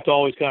I have to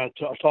always kind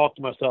of talk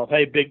to myself,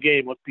 hey, big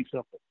game, let's be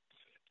simple,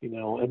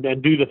 and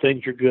then do the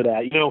things you're good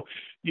at.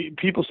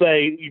 People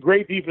say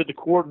great defensive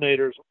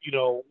coordinators,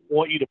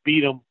 want you to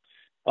beat them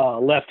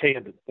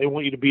left-handed. They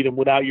want you to beat them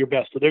without your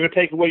best. So they're going to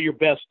take away your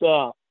best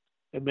stuff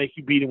and make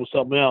you beat them with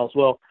something else.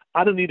 Well,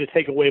 I don't need to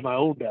take away my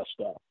own best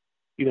stuff,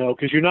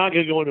 because you're not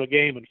going to go into a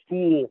game and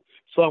fool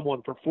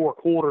someone for 4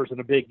 quarters in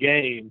a big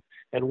game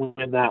and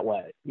win that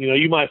way.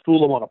 You might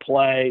fool them on a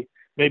play,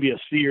 maybe a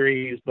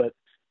series, but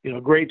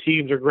great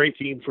teams are great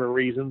teams for a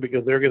reason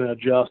because they're going to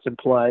adjust and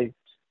play,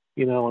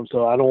 and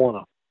so I don't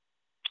want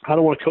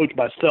to coach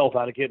myself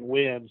out of getting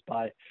wins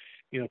by,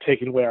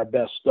 taking away our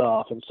best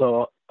stuff. And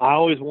so I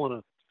always want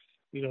to,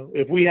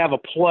 if we have a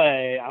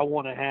play, I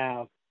want to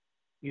have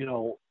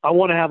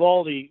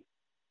all the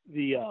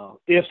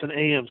ifs and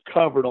ands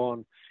covered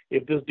on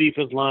if this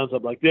defense lines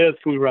up like this,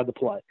 can we run the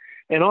play?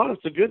 And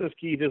honest to goodness,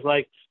 Keith, is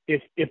like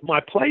if my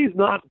play is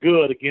not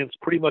good against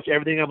pretty much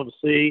everything I'm going to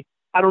see,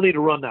 I don't need to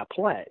run that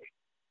play.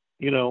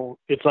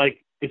 It's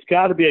like it's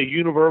got to be a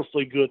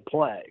universally good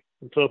play.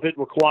 And so if it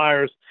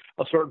requires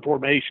a certain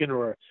formation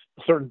or a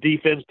certain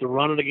defense to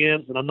run it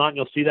against, and I'm not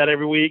going to see that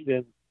every week,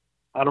 then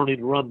I don't need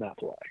to run that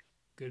play.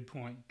 Good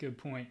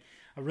point.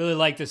 I really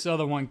like this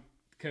other one,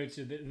 Coach,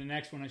 the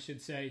next one I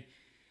should say.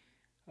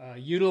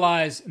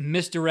 Utilize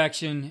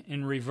misdirection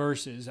and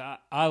reverses.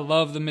 I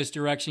love the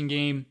misdirection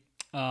game.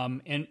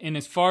 And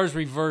as far as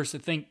reverse, I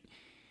think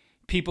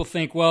people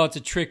think, well, it's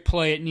a trick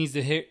play. It needs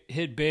to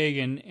hit big.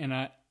 And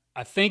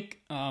I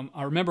think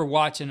I remember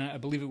watching, I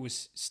believe it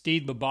was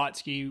Steve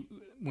Labotsky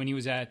when he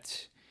was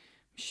at,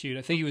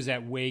 I think he was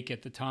at Wake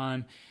at the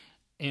time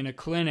in a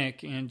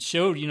clinic and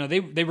showed,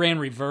 they ran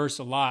reverse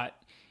a lot.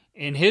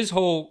 And his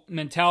whole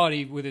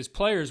mentality with his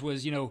players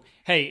was,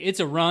 hey, it's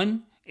a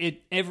run.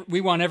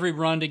 We want every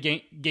run to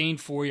gain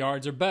 4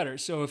 yards or better.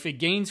 So if it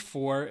gains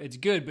 4, it's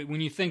good. But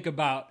when you think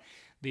about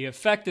the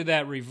effect of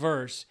that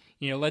reverse,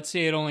 let's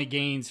say it only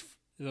gains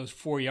those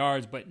 4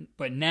 yards,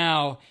 but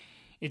now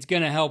it's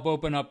going to help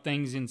open up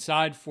things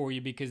inside for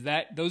you because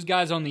those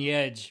guys on the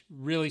edge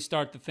really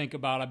start to think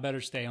about, I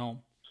better stay home.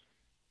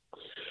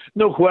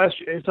 No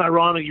question. It's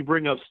ironic you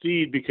bring up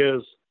Steve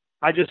because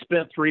I just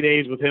spent 3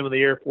 days with him and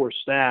the Air Force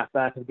staff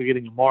back at the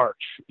beginning of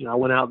March. I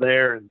went out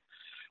there and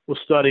was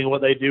studying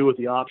what they do with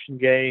the option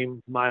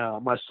game.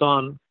 My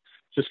son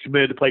just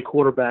committed to play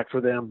quarterback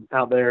for them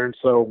out there, and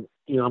so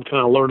I'm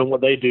kind of learning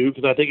what they do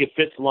because I think it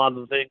fits a lot of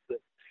the things that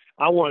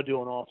I want to do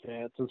on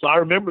offense. And so I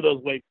remember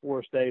those Wake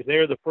Forest days. They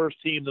were the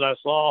first team that I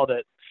saw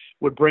that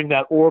would bring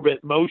that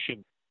orbit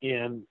motion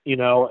in,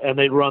 and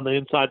they'd run the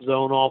inside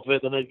zone off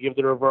it, then they'd give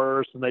the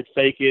reverse, and they'd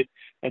fake it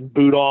and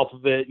boot off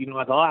of it.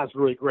 I thought that's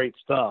really great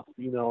stuff,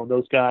 and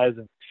those guys.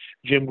 And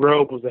Jim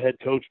Grove was the head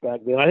coach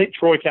back then. I think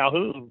Troy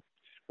Calhoun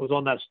was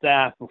on that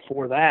staff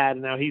before that,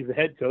 and now he's the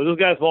head coach. Those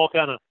guys have all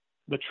kind of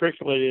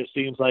matriculated, it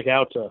seems like,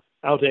 out to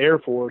Air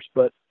Force.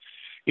 But,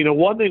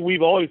 one thing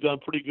we've always done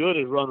pretty good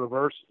is run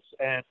reverses.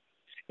 And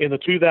in the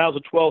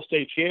 2012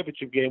 state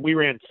championship game, we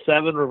ran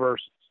 7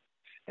 reverses.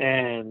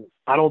 And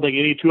I don't think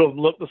any two of them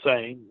look the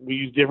same. We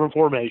use different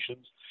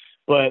formations.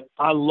 But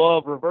I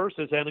love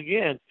reverses. And,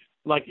 again,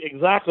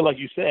 exactly like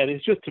you said,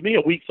 it's just, to me,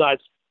 a weak side.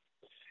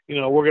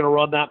 We're going to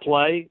run that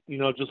play,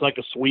 just like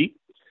a sweep.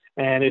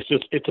 And it's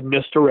a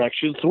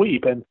misdirection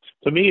sweep. And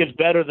to me, it's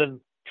better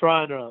than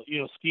trying to,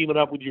 scheme it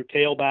up with your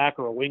tailback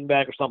or a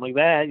wingback or something like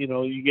that.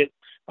 You get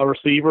a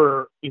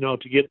receiver,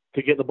 to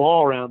get the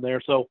ball around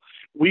there. So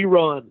we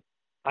run,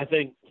 I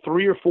think,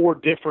 3 or 4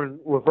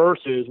 different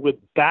reverses with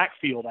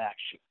backfield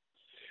action,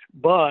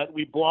 but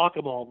we block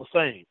them all the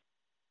same.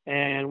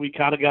 And we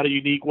kind of got a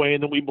unique way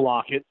in that we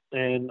block it.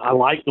 And I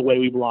like the way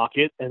we block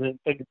it. And then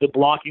the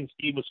blocking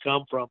scheme has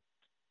come from,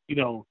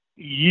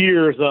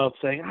 years of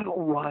saying, I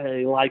don't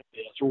really like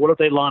this, or what if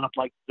they line up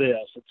like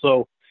this? And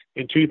so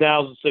in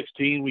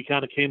 2016, we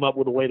kind of came up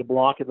with a way to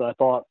block it that I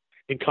thought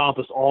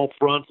encompassed all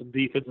fronts and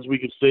defenses we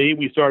could see.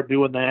 We started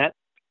doing that.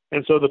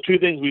 And so the 2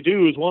 things we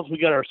do is once we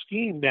got our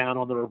scheme down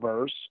on the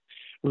reverse,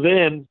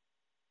 then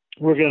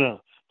we're going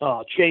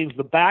to change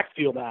the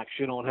backfield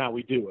action on how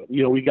we do it.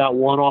 We got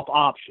one off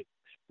option.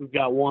 We've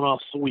got one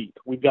off sweep.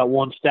 We've got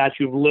one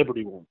Statue of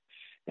Liberty one.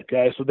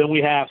 Okay, so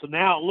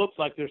now it looks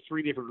like there's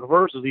 3 different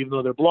reverses, even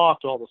though they're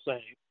blocked all the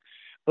same.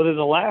 But then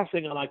the last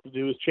thing I like to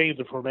do is change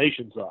the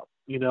formations up,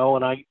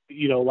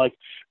 and like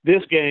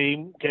this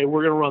game, okay,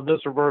 we're going to run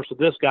this reverse to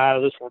this guy out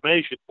of this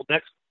formation. Well,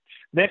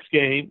 next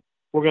game,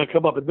 we're going to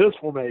come up in this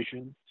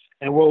formation,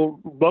 and we'll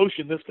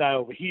motion this guy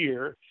over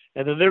here,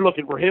 and then they're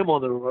looking for him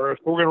on the reverse.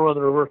 We're going to run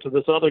the reverse to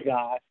this other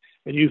guy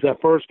and use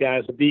that first guy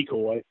as a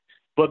decoy.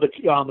 But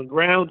on the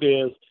ground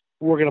is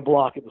we're going to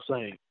block it the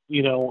same.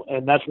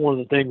 And that's one of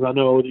the things I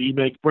know that you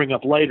may bring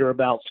up later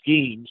about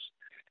schemes.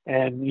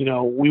 And,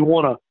 we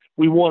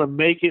want to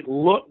make it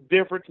look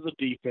different to the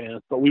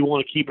defense, but we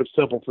want to keep it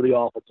simple for the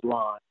offensive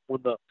line.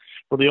 When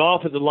the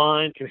offensive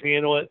line can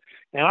handle it,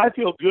 and I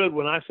feel good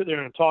when I sit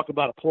there and talk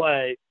about a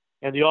play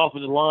and the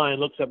offensive line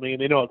looks at me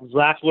and they know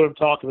exactly what I'm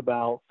talking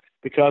about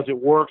because it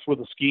works with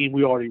the scheme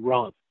we already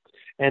run.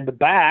 And the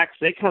backs,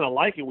 they kind of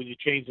like it when you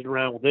change it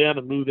around with them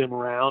and move them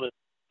around. And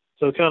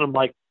so it's kind of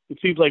like, it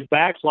seems like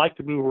backs like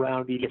to move around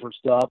and do different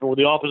stuff. And with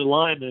the offensive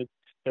line,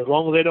 as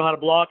long as they know how to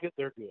block it,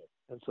 they're good.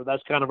 And so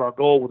that's kind of our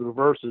goal with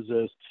reverses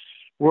is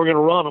we're going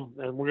to run them,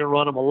 and we're going to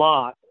run them a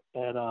lot.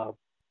 And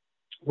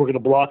we're going to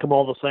block them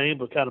all the same,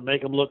 but kind of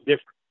make them look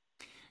different.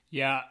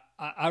 Yeah,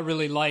 I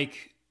really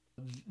like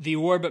the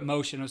orbit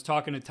motion. I was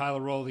talking to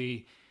Tyler Roll,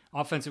 the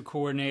offensive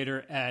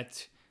coordinator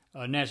at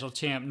national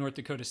champ North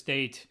Dakota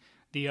State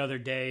the other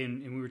day,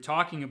 and we were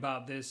talking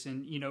about this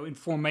and, in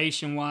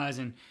formation-wise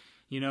and,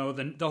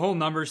 the whole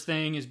numbers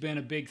thing has been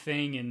a big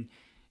thing. And,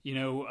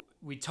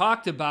 we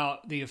talked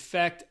about the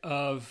effect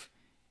of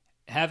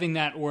having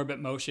that orbit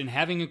motion,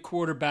 having a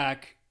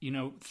quarterback,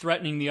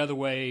 threatening the other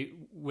way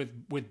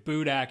with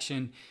boot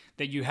action,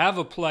 that you have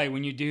a play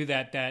when you do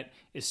that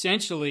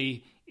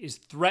essentially is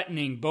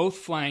threatening both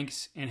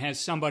flanks and has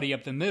somebody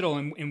up the middle.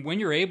 And when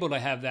you're able to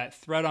have that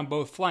threat on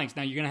both flanks,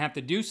 now you're going to have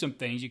to do some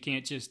things. You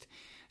can't just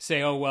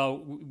say, oh,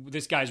 well,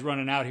 this guy's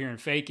running out here and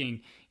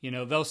faking.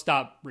 They'll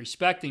stop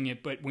respecting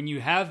it. But when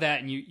you have that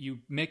and you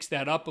mix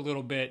that up a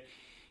little bit,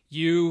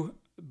 you,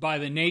 by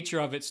the nature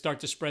of it, start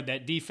to spread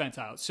that defense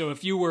out. So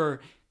if you were,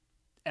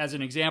 as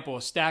an example,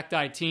 a stacked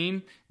eye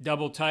team,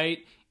 double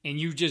tight, and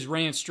you just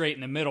ran straight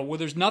in the middle, well,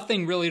 there's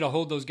nothing really to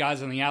hold those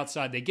guys on the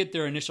outside. They get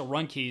their initial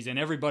run keys, and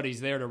everybody's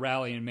there to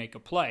rally and make a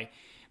play.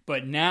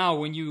 But now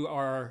when you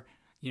are,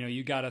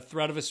 you got a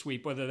threat of a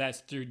sweep, whether that's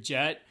through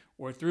jet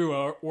or through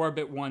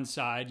orbit one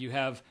side, you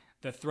have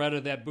the threat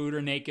of that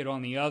booter naked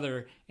on the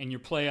other, and your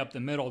play up the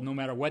middle, no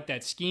matter what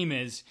that scheme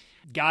is,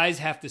 guys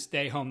have to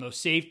stay home. Those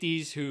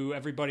safeties who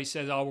everybody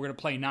says, oh, we're going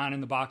to play 9 in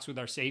the box with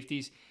our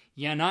safeties.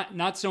 Yeah,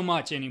 not so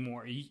much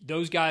anymore.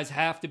 Those guys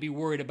have to be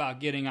worried about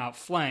getting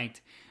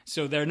outflanked,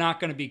 so they're not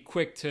going to be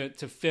quick to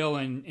fill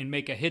and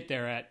make a hit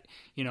there at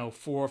 4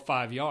 or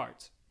 5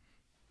 yards.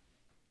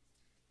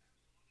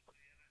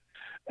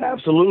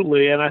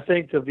 Absolutely, and I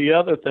think that the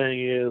other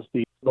thing is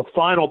the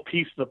final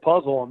piece of the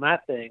puzzle on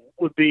that thing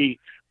would be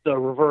the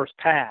reverse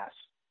pass.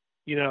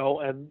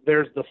 And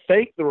there's the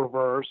fake the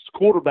reverse,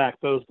 quarterback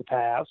throws the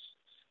pass,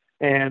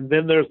 and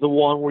then there's the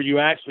one where you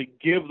actually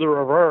give the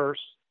reverse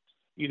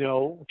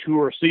to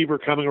a receiver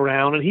coming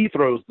around and he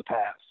throws the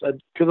pass.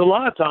 Because a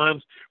lot of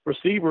times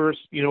receivers,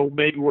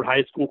 maybe we're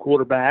high school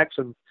quarterbacks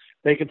and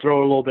they can throw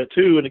a little bit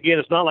too. And again,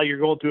 it's not like you're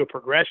going through a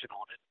progression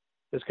on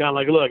it. It's kind of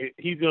like, look,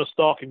 he's going to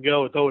stalk and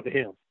go and throw it to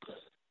him.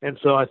 And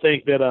so I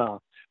think that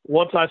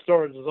once I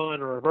started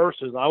designing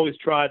reverses, I always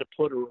try to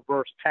put a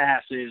reverse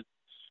pass in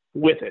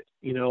with it,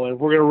 and if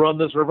we're going to run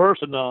this reverse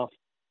enough,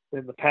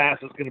 then the pass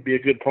is going to be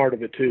a good part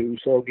of it too.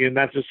 So again,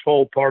 that's just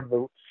whole part of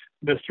the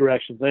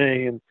misdirection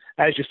thing. And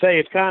as you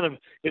say,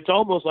 it's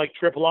almost like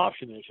triple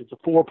option-ish. It's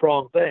a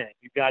 4-pronged thing.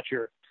 You've got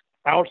your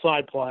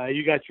outside play,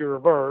 you got your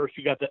reverse,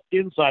 you got the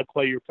inside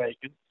play you're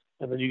faking,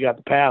 and then you got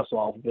the pass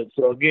off of it.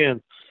 So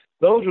again,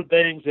 those are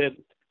things that,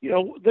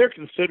 they're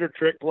considered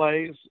trick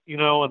plays,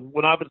 and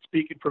when I've been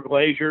speaking for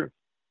Glazier,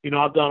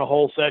 I've done a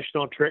whole session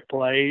on trick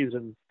plays,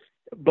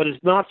 but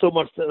it's not so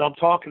much that I'm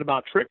talking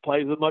about trick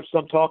plays as much as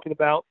I'm talking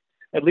about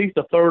at least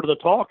a third of the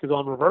talk is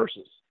on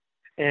reverses.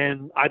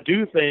 And I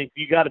do think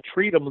you got to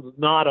treat them as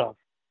not a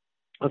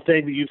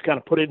thing that you just kind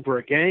of put in for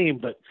a game.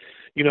 But,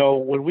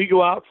 when we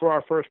go out for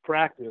our first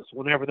practice,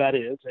 whenever that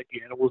is,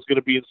 again, it was going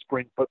to be in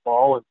spring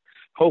football, and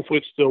hopefully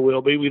it still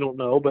will be. We don't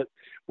know. But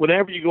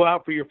whenever you go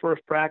out for your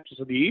first practice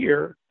of the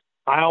year,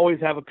 I always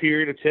have a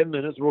period of 10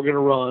 minutes we're going to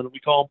run. We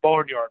call them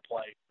barnyard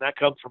plays. That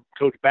comes from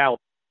Coach Bowden,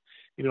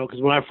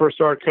 because when I first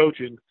started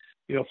coaching,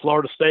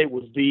 Florida State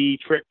was the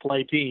trick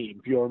play team,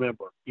 if you'll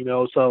remember.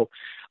 So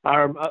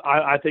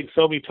I think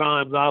so many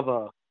times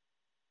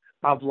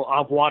I've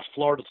watched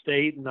Florida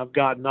State, and I've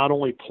gotten not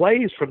only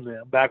plays from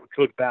them back when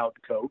Coach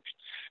Bowden coached,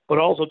 but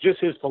also just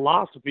his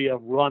philosophy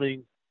of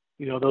running,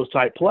 those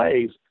type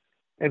plays.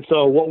 And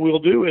so what we'll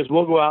do is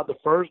we'll go out the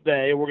first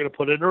day, and we're going to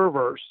put in a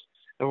reverse,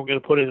 and we're going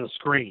to put in a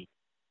screen.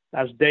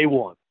 That's day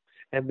one.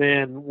 And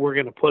then we're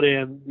going to put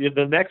in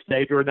the next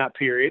day during that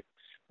period,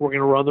 we're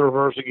going to run the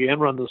reverse again,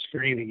 run the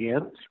screen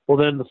again. Well,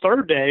 then the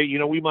third day,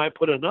 we might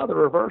put another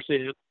reverse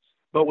in,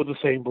 but with the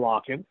same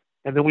blocking.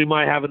 And then we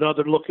might have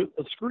another look at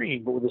the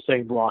screen, but with the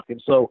same blocking.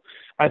 So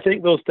I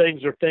think those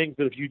things are things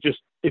that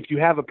if you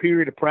have a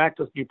period of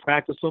practice, you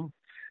practice them,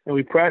 and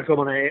we practice them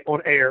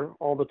on air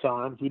all the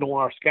time. We don't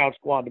want our scout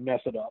squad to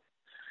mess it up.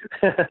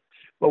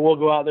 But we'll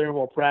go out there and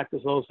we'll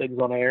practice those things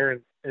on air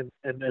and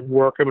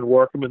work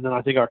them. And then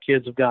I think our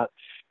kids have got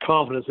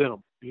confidence in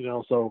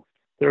them, so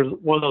there's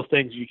one of those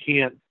things you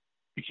can't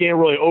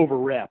really over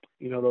rep,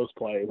 those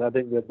plays. I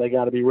think that they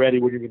got to be ready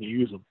when you're going to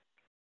use them.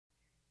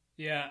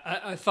 Yeah.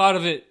 I thought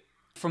of it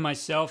for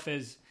myself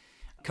as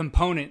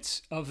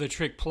components of the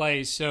trick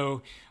plays.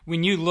 So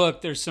when you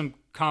look, there's some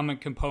common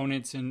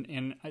components,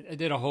 and I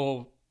did a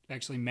whole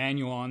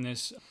manual on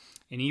this,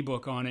 an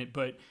ebook on it,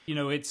 but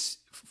it's,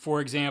 for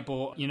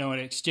example, an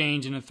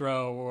exchange and a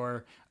throw,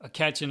 or a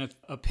catch and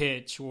a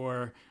pitch,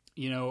 or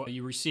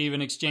you receive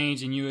an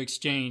exchange and you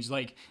exchange.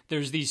 Like,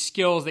 there's these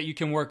skills that you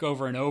can work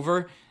over and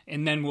over,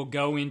 and then we'll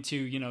go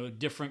into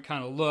different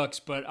kind of looks.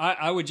 But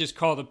I would just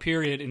call the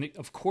period, and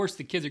of course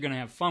the kids are going to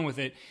have fun with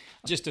it,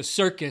 just a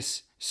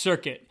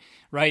circuit,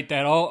 right?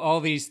 That all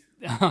these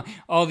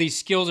all these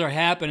skills are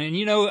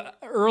happening.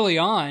 Early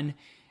on,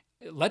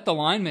 let the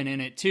linemen in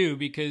it too,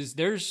 because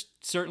there's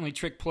certainly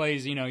trick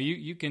plays.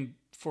 You can,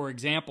 for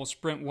example,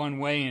 sprint one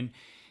way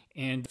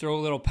and throw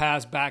a little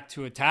pass back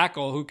to a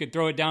tackle who could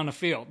throw it down the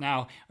field.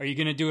 Now, are you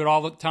going to do it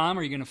all the time?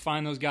 Or are you going to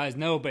find those guys?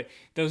 No, but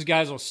those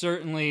guys will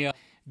certainly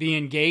be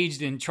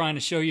engaged in trying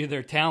to show you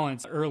their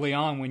talents early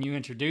on when you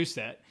introduce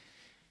that.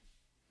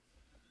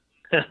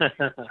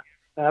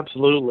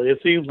 Absolutely. It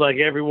seems like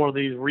every one of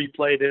these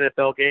replayed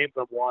NFL games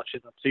I'm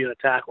watching, I'm seeing a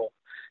tackle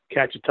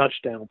catch a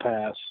touchdown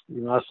pass.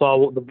 I saw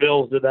what the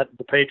Bills did that to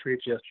the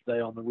Patriots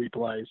yesterday on the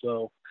replay.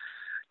 So,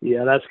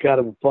 yeah, that's kind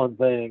of a fun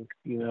thing,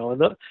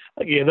 And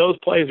again, those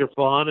plays are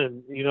fun.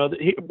 And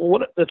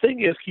the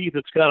thing is, Keith,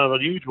 it's kind of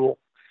unusual.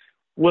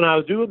 When I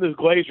was doing this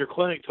Glazier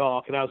Clinic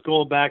talk, and I was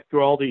going back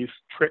through all these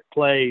trick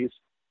plays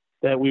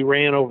that we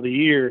ran over the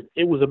years,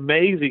 it was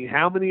amazing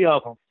how many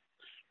of them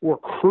were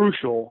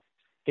crucial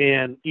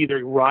in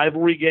either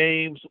rivalry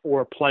games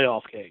or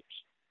playoff games.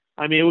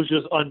 I mean, it was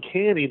just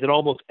uncanny that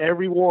almost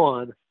every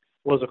one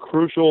was a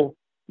crucial,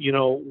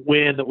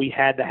 win that we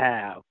had to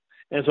have.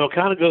 And so it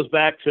kind of goes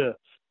back to,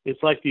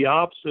 it's like the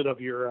opposite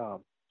of your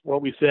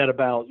what we said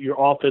about your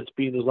offense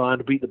being designed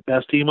to beat the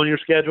best team on your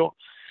schedule.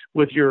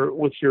 With your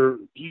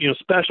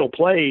special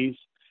plays,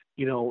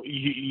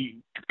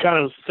 you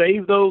kind of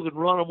save those and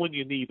run them when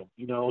you need them.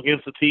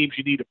 Against the teams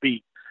you need to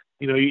beat.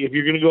 If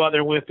you're going to go out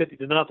there and win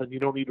 50-0, you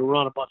don't need to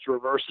run a bunch of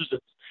reverses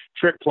and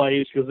trick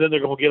plays, because then they're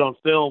going to get on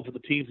film for the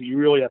teams that you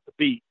really have to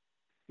beat.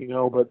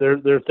 But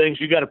there are things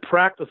you got to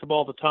practice them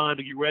all the time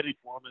to get ready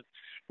for them. And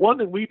one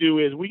thing we do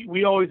is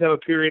we always have a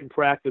period in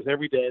practice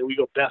every day. We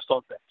go best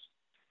on best,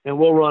 and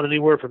we'll run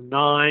anywhere from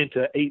 9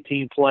 to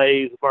 18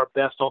 plays of our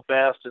best on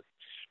best, and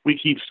we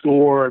keep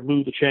score and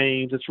move the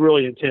chains. It's a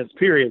really intense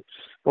period.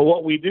 But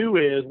what we do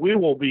is we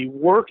will be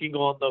working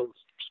on those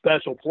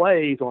special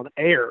plays on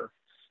air,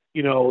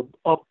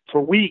 up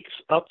for weeks,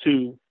 up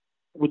to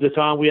with the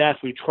time we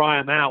actually try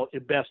them out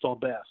in best on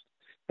best.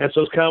 And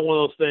so it's kind of one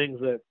of those things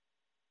that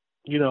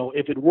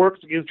if it works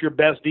against your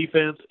best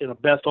defense in a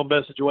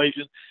best-on-best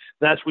situation,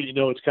 that's when you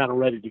know it's kind of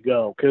ready to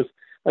go. Because,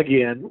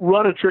 again,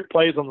 running trick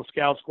plays on the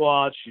scout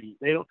squad,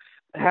 they don't –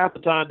 half the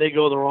time they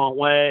go the wrong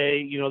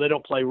way. They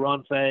don't play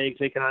run fakes.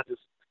 They kind of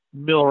just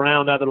mill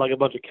around out there like a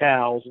bunch of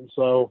cows. And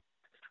so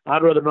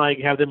I'd rather not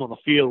even have them on the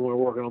field when we're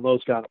working on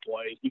those kind of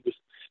plays. Because,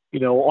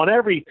 on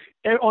every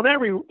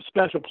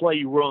special play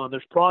you run,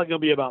 there's probably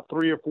going to be about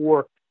 3 or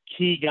 4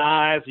 key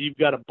guys that you've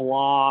got to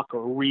block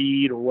or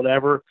read or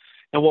whatever.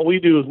 And what we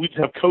do is we just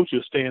have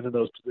coaches stand in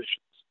those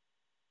positions,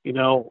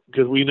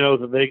 because we know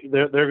that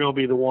they're going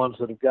to be the ones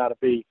that have got to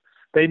be.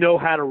 They know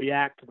how to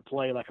react to the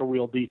play like a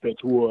real defense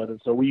would,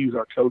 and so we use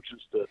our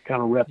coaches to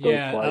kind of rep those plays.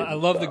 Yeah, I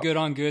love the good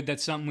on good.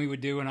 That's something we would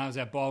do when I was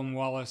at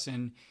Baldwin-Wallace,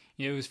 and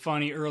it was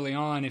funny early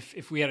on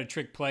if we had a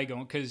trick play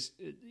going because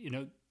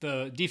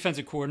the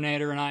defensive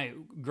coordinator and I,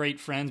 great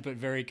friends but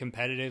very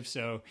competitive,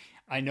 so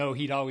I know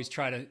he'd always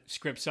try to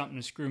script something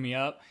to screw me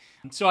up.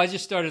 So I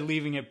just started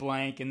leaving it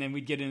blank, and then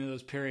we'd get into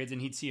those periods, and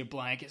he'd see a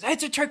blank.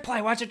 It's a trick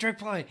play. Watch a trick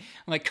play.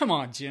 I'm like, come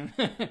on, Jim.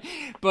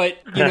 But,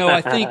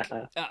 I think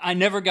I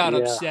never got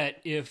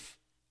upset if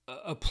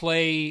a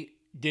play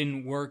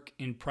didn't work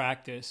in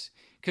practice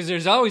because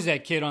there's always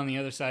that kid on the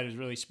other side who's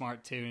really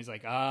smart, too. And he's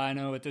like, I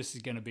know what this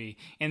is going to be.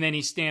 And then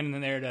he's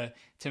standing there to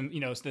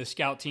the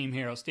scout team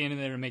hero, standing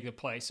there to make the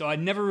play. So I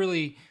never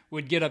really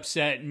would get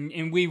upset,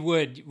 and we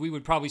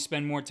would probably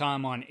spend more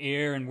time on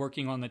air and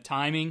working on the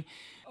timing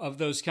of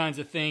those kinds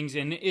of things,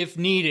 and if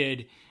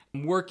needed,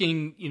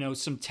 working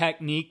some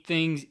technique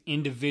things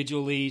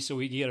individually so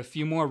we get a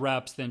few more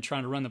reps than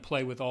trying to run the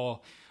play with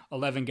all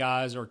 11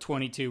 guys or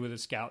 22 with a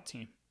scout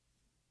team.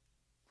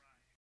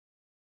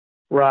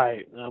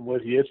 Right, I'm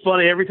with you. It's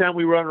funny, every time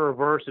we run a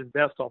reverse in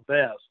best on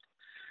best,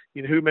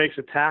 who makes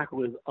a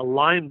tackle is a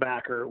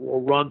linebacker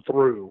will run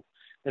through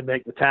and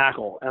make the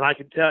tackle, and I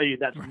can tell you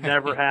that's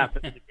never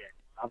happened in the game.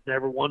 I've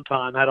never one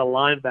time had a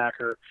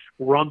linebacker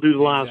run through the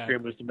line of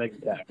scrimmage to make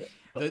the tackle.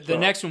 The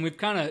next one, we've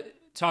kind of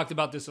talked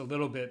about this a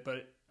little bit,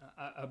 but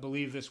I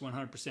believe this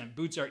 100%.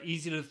 Boots are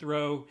easy to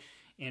throw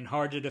and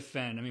hard to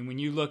defend. I mean, when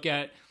you look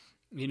at,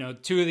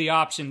 two of the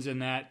options in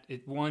that,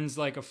 one's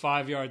like a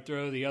 5-yard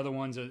throw, the other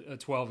one's a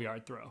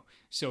 12-yard throw.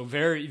 So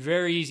very,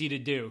 very easy to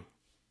do.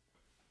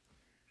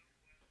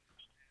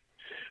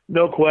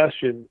 No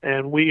question.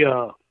 And we,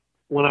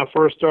 when I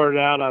first started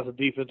out, I was a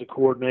defensive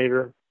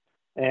coordinator.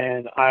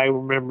 And I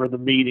remember the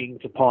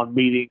meetings upon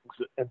meetings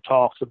and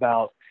talks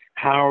about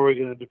how are we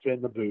going to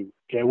defend the boot?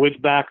 Okay,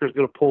 which backer is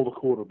going to pull the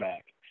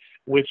quarterback?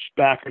 Which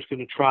backer is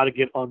going to try to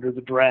get under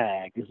the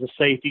drag? Is the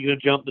safety going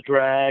to jump the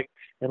drag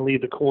and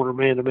leave the corner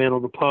man-to-man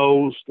on the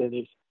post?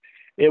 And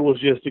it was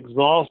just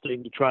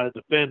exhausting to try to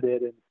defend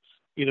it.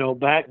 And,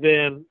 back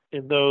then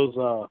in those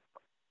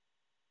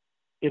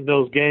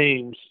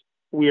games,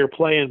 we were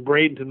playing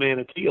Bradenton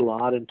Manatee a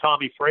lot, and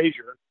Tommy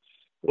Frazier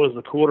was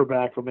the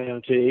quarterback for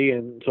Manatee,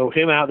 and so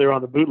him out there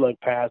on the bootleg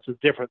pass is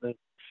different than,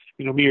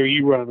 me or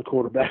you running the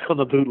quarterback on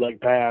the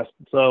bootleg pass.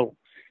 So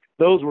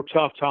those were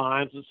tough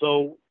times. And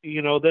so,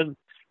 then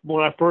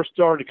when I first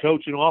started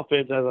coaching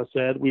offense, as I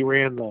said, we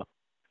ran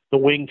the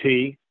wing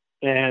tee,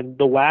 and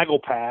the waggle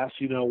pass,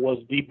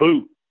 was the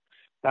boot.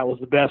 That was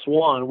the best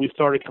one. We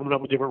started coming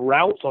up with different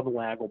routes on the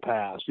waggle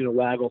pass,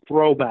 waggle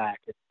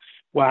throwback,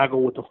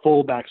 waggle with the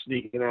fullback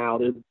sneaking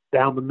out and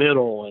down the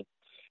middle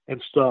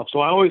and stuff. So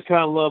I always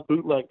kind of love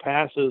bootleg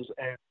passes,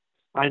 and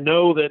I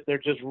know that they're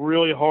just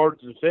really hard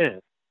to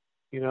defend,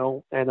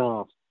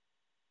 and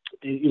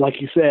like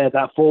you said,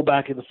 that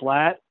fullback in the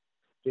flat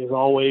is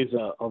always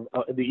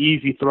the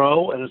easy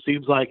throw, and it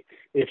seems like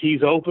if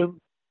he's open,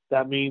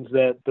 that means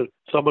that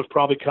someone's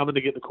probably coming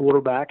to get the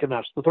quarterback, and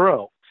that's the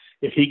throw.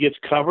 If he gets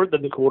covered,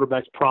 then the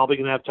quarterback's probably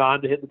going to have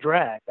time to hit the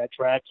drag. That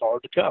drag's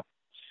hard to cover.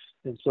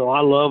 And so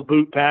I love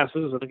boot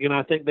passes, and again,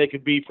 I think they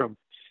could be from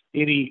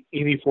any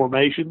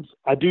formations.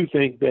 I do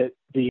think that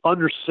the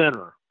under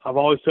center, I've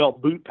always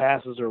felt boot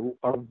passes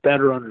are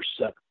better under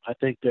center. I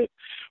think that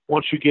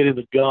once you get in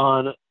the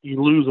gun,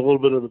 you lose a little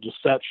bit of the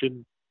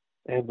deception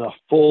and the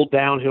full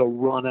downhill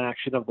run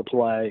action of the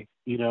play,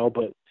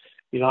 but,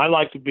 I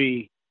like to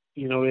be,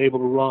 able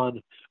to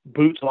run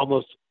boots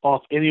almost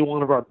off any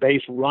one of our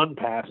base run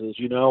passes,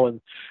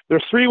 and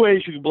there's 3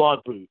 ways you can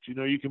block boots.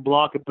 You can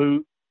block a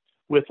boot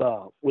with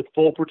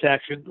full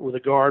protection with a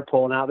guard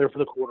pulling out there for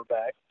the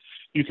quarterback.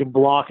 You can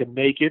block and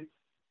make it,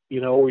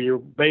 where you're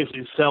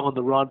basically selling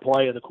the run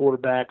play and the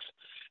quarterback's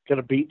going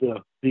to beat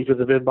the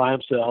defensive end by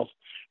himself.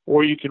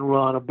 Or you can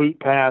run a boot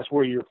pass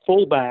where your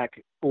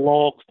fullback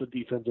logs the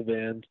defensive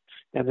end,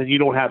 and then you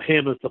don't have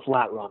him as the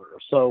flat runner.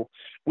 So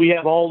we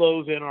have all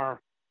those in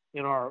our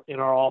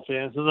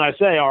offense. And I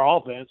say our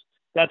offense,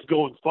 that's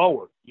going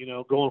forward,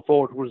 going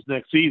forward towards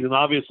next season.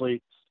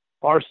 Obviously,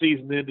 our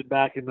season ended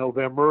back in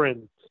November,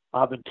 and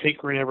I've been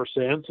tinkering ever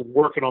since and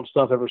working on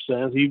stuff ever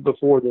since. Even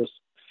before this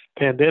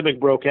pandemic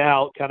broke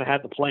out, kind of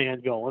had the plan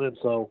going. And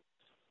so,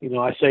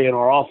 I say in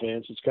our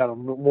offense, it's kind of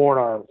more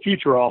in our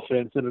future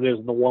offense than it is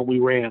in the one we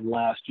ran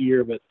last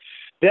year. But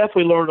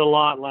definitely learned a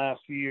lot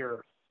last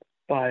year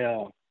by,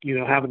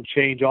 having to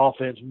change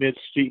offense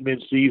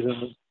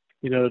mid-season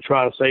to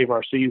try to save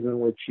our season,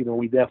 which,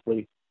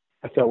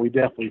 I felt we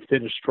definitely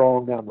finished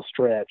strong down the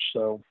stretch.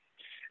 So,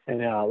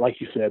 and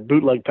like you said,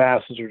 bootleg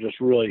passes are just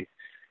really,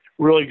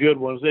 really good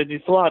ones. And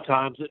it's a lot of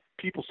times that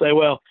people say,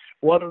 well,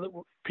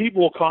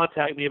 people will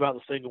contact me about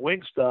the single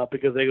wing stuff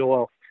because they go,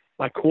 well,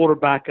 my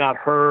quarterback got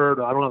hurt,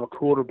 or I don't have a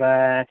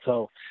quarterback,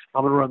 so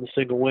I'm going to run the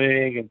single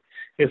wing. And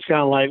it's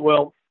kind of like,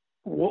 well,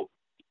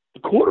 the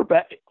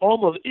quarterback,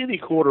 almost any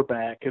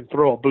quarterback can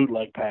throw a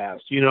bootleg pass.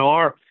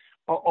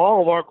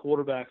 All of our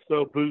quarterbacks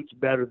throw boots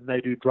better than they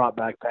do drop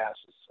back passes.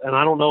 And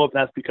I don't know if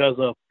that's because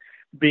of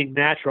being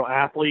natural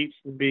athletes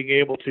and being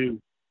able to,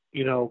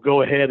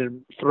 go ahead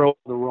and throw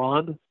the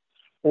run,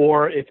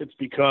 or if it's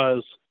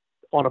because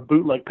on a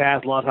bootleg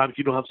pass, a lot of times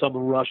you don't have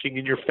someone rushing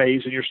in your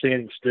face and you're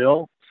standing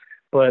still.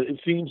 But it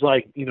seems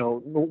like,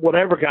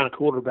 whatever kind of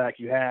quarterback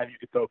you have, you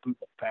can throw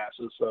bootleg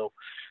passes. So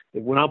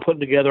when I'm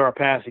putting together our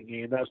passing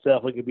game, that's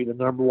definitely going to be the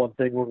number one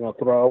thing we're going to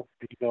throw.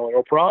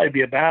 It'll probably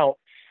be about,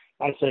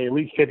 I'd say at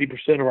least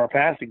 50% of our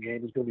passing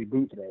game is going to be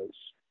boot throws.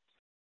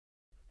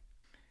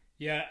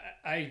 Yeah,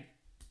 I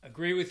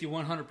agree with you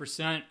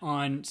 100%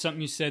 on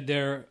something you said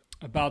there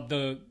about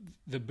the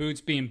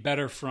boots being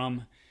better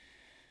from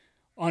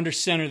under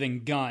center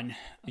than gun.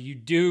 You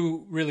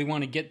do really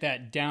want to get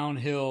that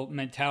downhill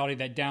mentality,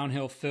 that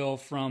downhill feel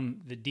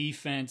from the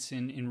defense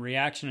and in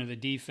reaction to the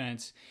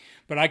defense.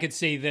 But I could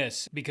say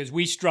this, because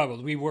we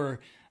struggled. We were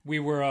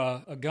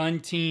a gun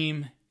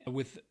team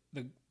with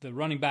the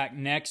running back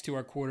next to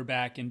our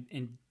quarterback,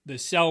 and the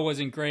sell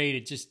wasn't great.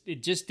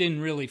 It just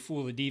didn't really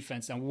fool the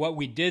defense. Now, what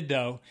we did,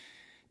 though,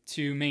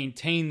 to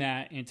maintain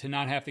that and to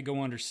not have to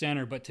go under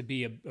center, but to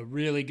be a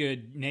really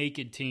good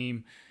naked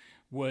team,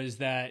 was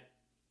that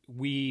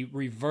we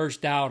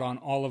reversed out on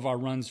all of our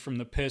runs from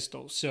the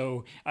pistol.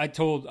 So I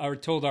told our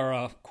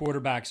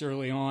quarterbacks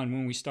early on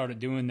when we started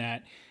doing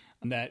that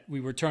we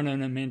were turning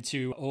them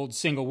into old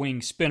single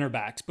wing spinner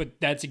backs. But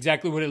that's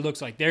exactly what it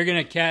looks like. They're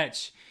going to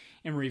catch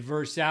and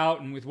reverse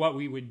out. And with what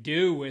we would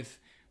do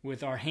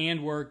with our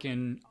handwork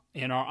and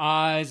our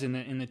eyes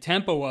and the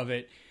tempo of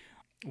it,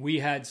 we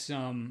had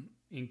some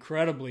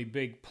incredibly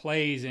big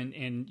plays.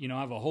 And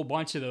I have a whole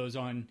bunch of those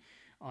on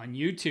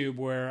YouTube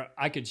where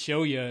I could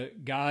show you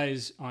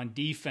guys on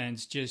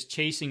defense just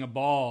chasing a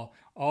ball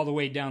all the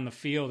way down the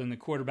field and the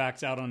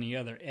quarterback's out on the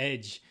other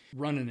edge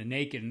running the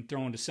naked and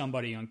throwing to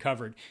somebody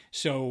uncovered.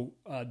 So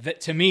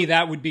to me,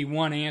 that would be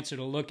one answer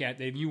to look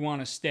at. If you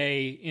want to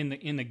stay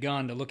in the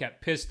gun, to look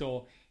at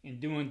pistol and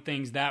doing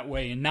things that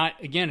way. And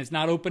it's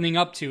not opening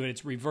up to it.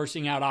 It's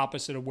reversing out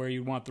opposite of where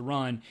you want the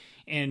run.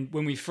 And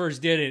when we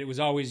first did it, it was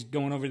always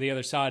going over the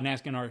other side and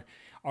asking our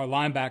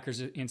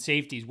linebackers and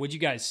safeties, what'd you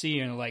guys see?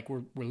 And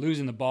we're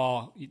losing the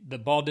ball. The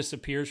ball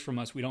disappears from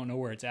us. We don't know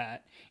where it's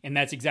at. And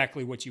that's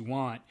exactly what you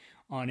want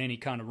on any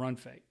kind of run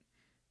fake.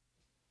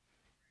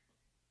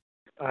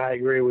 I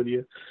agree with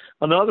you.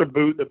 Another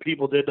boot that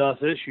people did to us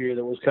this year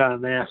that was kind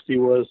of nasty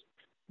was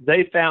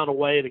they found a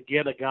way to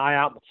get a guy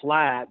out in the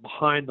flat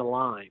behind the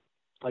line.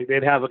 Like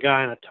they'd have a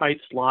guy in a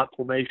tight slot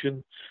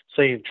formation,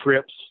 saying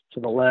trips to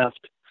the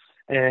left,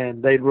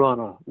 and they'd run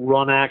a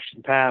run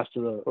action pass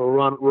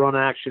run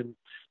action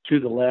to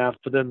the left,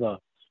 but then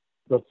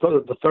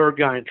the third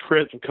guy in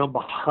trips would come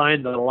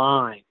behind the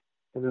line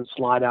and then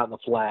slide out in the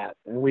flat.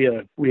 And we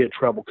had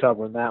trouble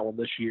covering that one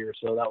this year,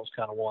 so that was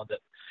kind of one that,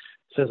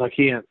 since I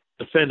can't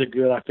defend it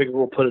good, I figure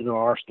we'll put it in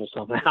our arsenal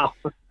somehow.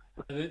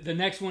 The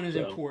next one is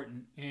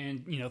important,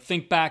 and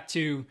think back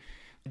to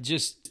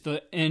just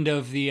the end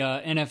of the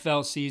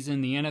NFL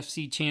season, the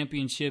NFC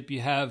Championship.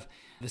 You have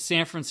the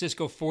San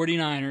Francisco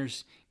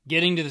 49ers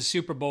getting to the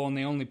Super Bowl, and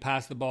they only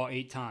passed the ball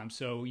 8 times.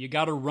 So you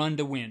got to run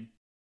to win.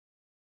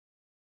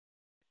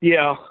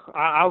 Yeah,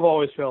 I've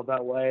always felt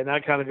that way, and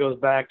that kind of goes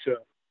back to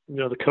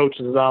the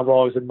coaches that I've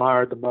always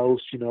admired the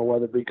most.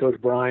 Whether it be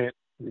Coach Bryant,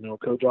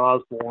 Coach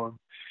Osborne,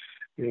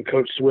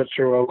 Coach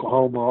Switzer,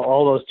 Oklahoma,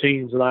 all those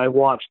teams that I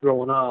watched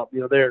growing up.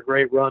 They're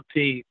great run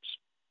teams,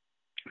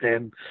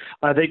 and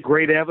I think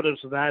great evidence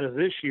of that is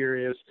this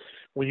year is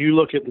when you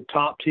look at the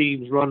top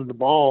teams running the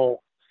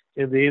ball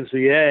in the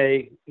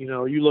NCAA.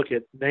 You look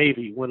at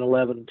Navy went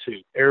 11-2,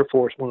 Air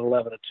Force went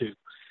 11-2.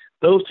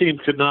 Those teams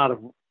could not have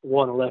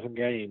won 11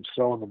 games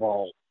throwing the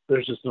ball.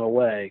 There's just no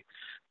way.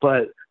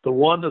 But the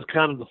one that's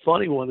kind of the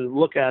funny one to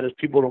look at is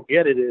people don't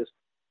get it is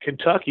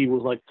Kentucky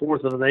was like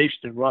 4th in the nation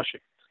in rushing.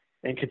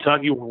 And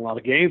Kentucky won a lot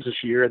of games this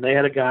year, and they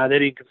had a guy they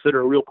didn't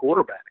consider a real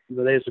quarterback.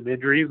 They had some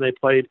injuries. They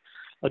played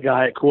a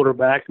guy at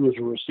quarterback who was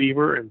a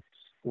receiver and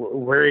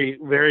very,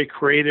 very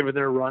creative in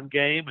their run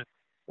game, and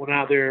went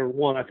out there and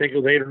won, I think it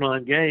was 8 or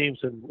 9 games,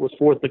 and was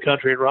 4th in the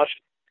country in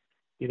rushing.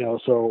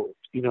 So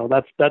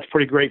that's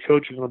pretty great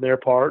coaching on their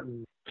part.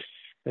 And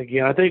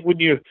again, I think when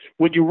you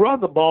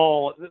run the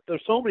ball,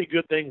 there's so many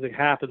good things that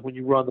happen when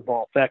you run the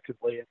ball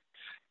effectively.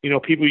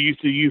 And people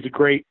used to use a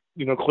great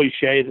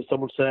cliche that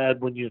someone said,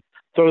 when you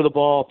throw the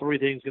ball, 3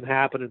 things can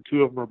happen and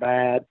 2 of them are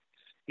bad.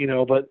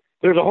 But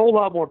there's a whole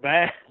lot more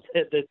bad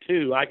than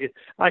 2. I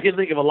can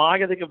think of a lot. I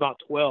can think of about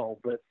 12,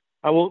 but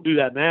I won't do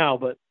that now.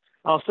 But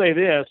I'll say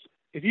this: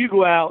 if you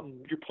go out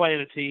and you're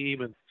playing a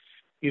team and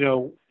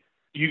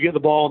you get the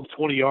ball on the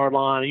 20-yard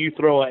line and you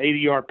throw an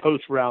 80-yard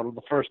post route on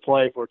the first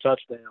play for a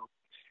touchdown.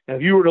 And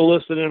if you were to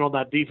listen in on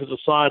that defensive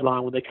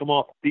sideline when they come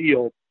off the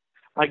field,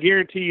 I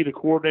guarantee you the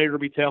coordinator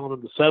would be telling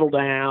them to settle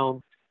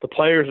down. The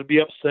players would be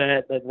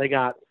upset that they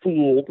got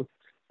fooled,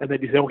 and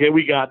they'd be saying, okay,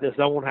 we got this.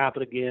 That won't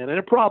happen again. And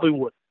it probably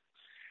wouldn't.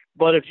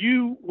 But if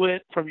you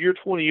went from your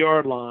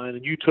 20-yard line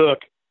and you took,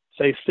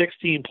 say,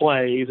 16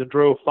 plays and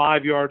drove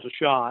 5 yards a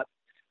shot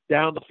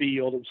down the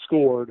field and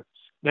scored,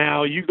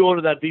 now you go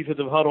into that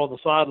defensive huddle on the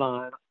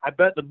sideline, I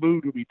bet the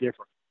mood would be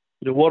different.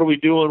 What are we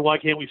doing? Why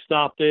can't we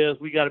stop this?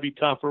 We got to be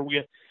tougher.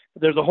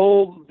 There's a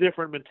whole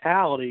different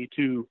mentality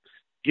to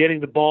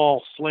getting the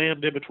ball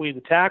slammed in between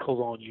the tackles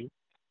on you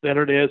than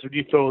it is when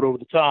you throw it over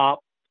the top,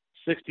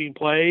 16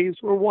 plays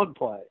or one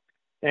play.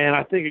 And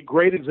I think a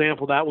great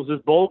example of that was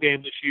this bowl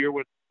game this year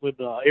when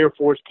Air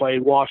Force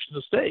played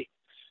Washington State.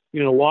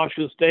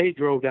 Washington State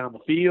drove down the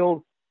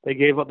field. They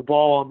gave up the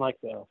ball on like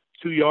the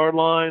 2-yard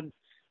line,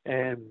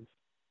 and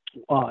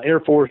Air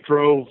Force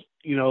drove,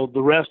 the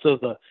rest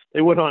of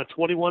they went on a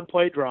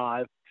 21-play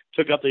drive,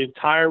 took up the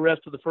entire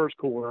rest of the first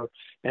quarter,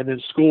 and then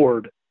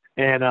scored.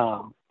 And,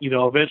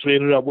 eventually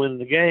ended up winning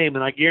the game.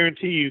 And I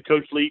guarantee you,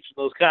 Coach Leach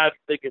and those guys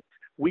are thinking,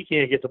 we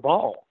can't get the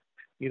ball.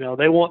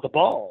 They want the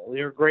ball.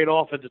 They're a great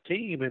offensive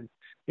team. And,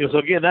 so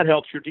again, that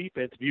helps your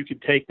defense. If you can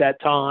take that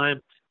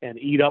time and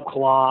eat up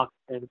clock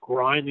and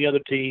grind the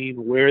other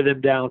team, wear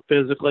them down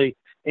physically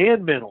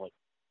and mentally.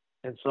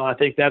 And so I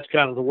think that's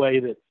kind of the way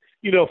that,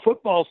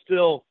 football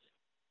still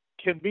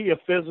can be a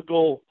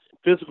physical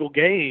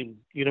game,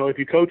 if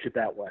you coach it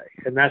that way.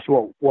 And that's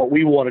what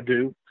we want to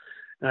do.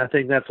 And I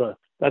think that's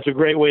a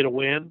great way to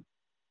win.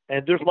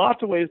 And there's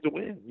lots of ways to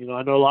win.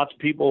 I know lots of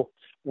people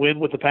win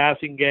with the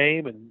passing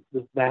game and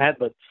that,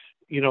 but,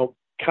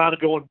 kind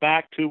of going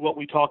back to what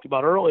we talked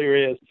about earlier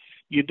is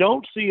you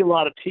don't see a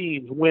lot of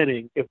teams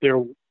winning if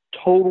they're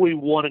totally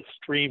one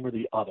extreme or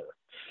the other.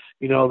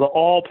 The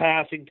all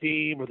passing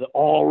team or the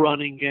all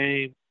running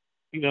game,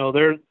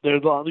 they're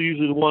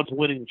usually the ones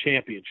winning the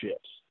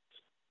championships.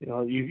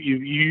 You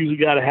usually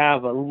got to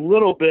have a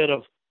little bit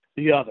of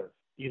the other,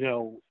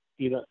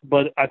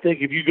 but I think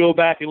if you go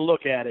back and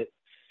look at it,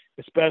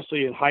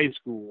 especially in high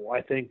school,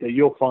 I think that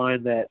you'll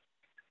find that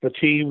the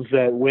teams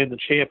that win the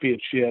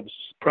championships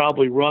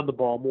probably run the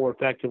ball more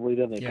effectively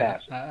than they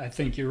pass it. I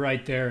think you're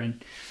right there.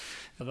 And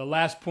the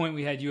last point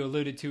we had you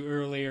alluded to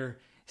earlier,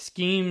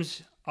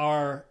 schemes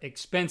are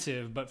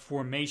expensive, but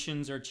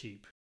formations are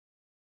cheap.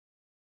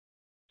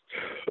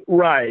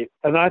 Right.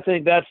 And I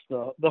think that's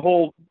the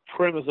whole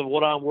premise of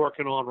what I'm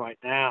working on right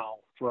now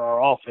for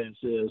our offense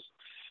is,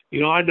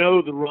 I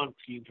know the run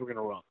schemes we're going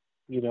to run.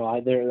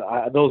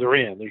 Those are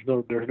in.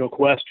 There's no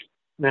question.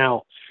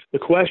 Now, the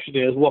question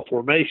is, what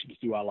formations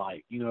do I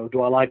like?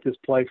 Do I like this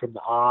play from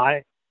the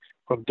eye,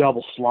 from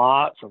double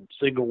slot, from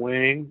single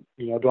wing?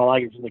 Do I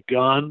like it from the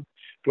gun?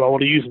 Do I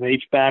want to use an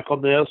H-back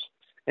on this?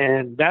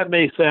 And that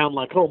may sound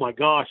like, oh, my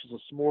gosh, it's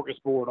a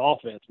smorgasbord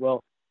offense.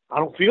 Well, I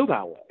don't feel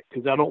that way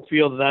because I don't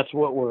feel that that's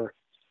what we're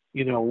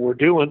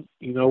doing.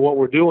 What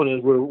we're doing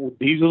is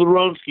these are the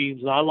run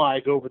schemes that I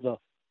like over the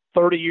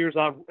 30 years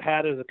I've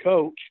had as a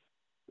coach.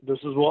 This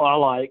is what I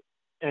like.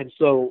 And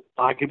so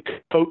I can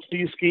coach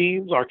these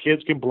schemes. Our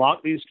kids can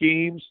block these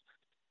schemes.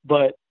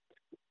 But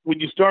when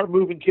you start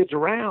moving kids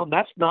around,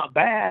 that's not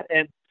bad.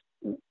 And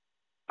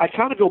I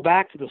kind of go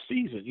back to the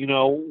season.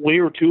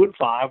 We were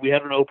 2-5. We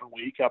had an open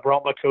week. I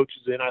brought my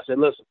coaches in. I said,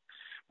 listen,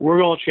 we're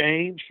going to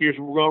change. Here's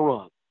what we're going to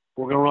run.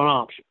 We're going to run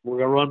option. We're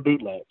going to run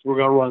bootlegs. We're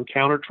going to run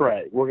counter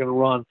tray. We're going to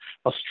run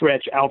a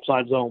stretch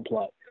outside zone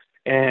play.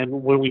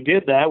 And when we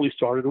did that, we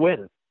started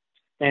winning.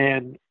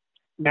 And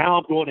now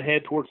I'm going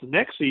ahead towards the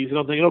next season.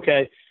 I'm thinking,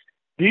 okay,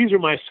 these are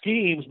my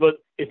schemes, but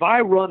if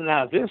I run it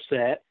out of this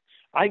set,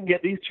 I can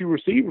get these two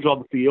receivers on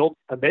the field,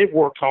 and they've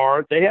worked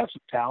hard. They have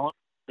some talent.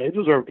 They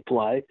deserve to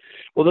play.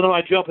 Well, then if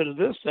I jump into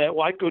this set,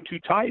 I can go too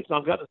tight, and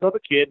I've got this other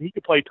kid, and he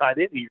can play tight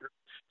end here.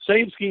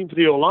 Same scheme for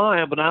the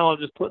O-line, but now I'm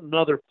just putting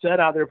another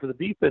set out there for the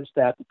defense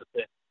staff to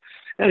defend.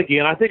 And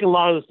again, I think a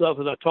lot of the stuff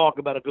as I talk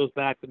about it goes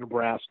back to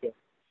Nebraska,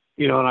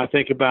 and I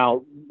think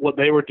about what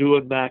they were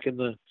doing back in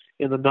the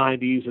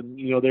 90s,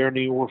 and they're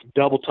anywhere from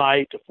double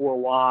tight to 4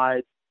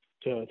 wide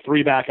to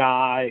 3-back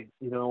eye,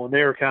 and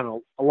they were kind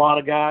of a lot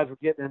of guys were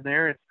getting in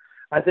there. And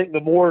I think the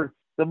more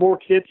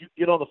kids you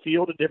get on the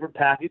field in different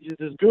packages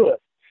is good.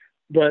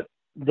 But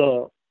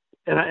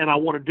and I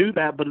want to do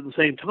that, but at the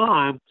same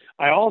time,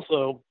 I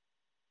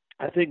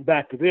think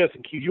back to this,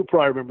 and Keith, you'll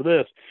probably remember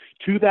this,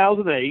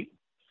 2008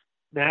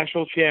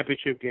 national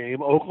championship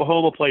game,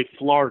 Oklahoma played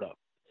Florida,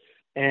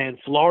 and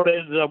Florida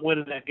ended up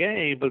winning that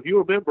game. But if you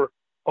remember,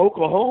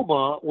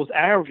 Oklahoma was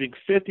averaging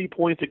 50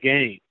 points a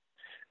game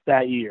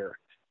that year,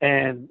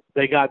 and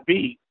they got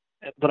beat.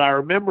 But I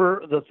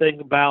remember the thing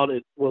about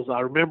it was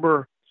I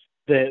remember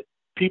that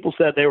people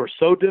said they were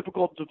so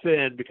difficult to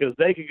defend because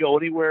they could go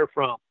anywhere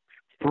from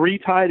 3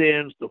 tight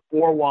ends to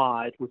 4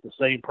 wide with the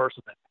same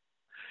personnel.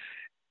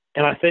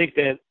 And I think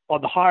that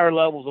on the higher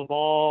levels of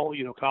ball,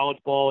 college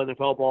ball,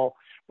 NFL ball,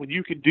 when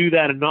you can do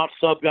that and not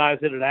sub guys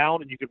in and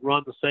out, and you can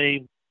run the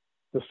same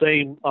the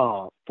same,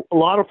 a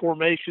lot of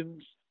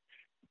formations,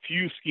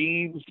 few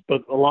schemes,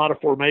 but a lot of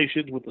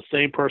formations with the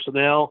same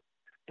personnel,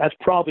 that's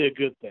probably a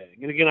good thing.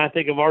 And again, I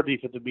think of our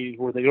defensive meetings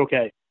where they go,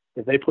 okay,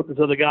 if they put this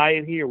other guy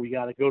in here, we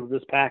got to go to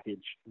this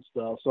package and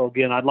stuff. So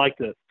again, I'd like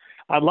to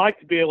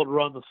be able to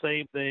run the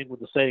same thing with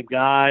the same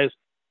guys.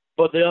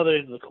 But the other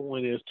end of the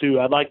coin is too,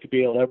 I'd like to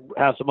be able to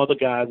have some other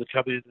guys that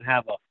come in and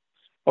have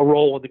a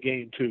role in the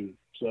game too.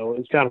 So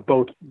it's kind of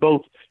both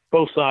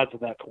sides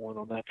of that coin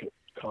on that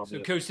comment. So,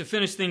 Coach, to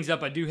finish things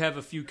up, I do have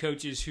a few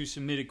coaches who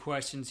submitted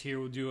questions here.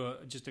 We'll do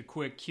just a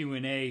quick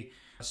Q&A.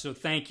 So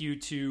thank you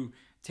to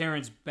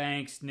Terrence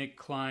Banks, Nick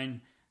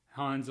Klein,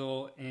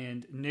 Hansel,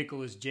 and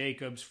Nicholas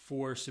Jacobs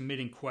for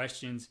submitting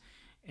questions.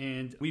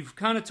 And we've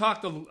kind of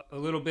talked a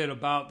little bit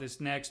about this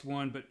next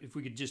one, but if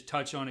we could just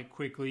touch on it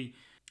quickly.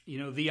 You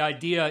know, the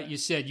idea, you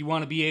said you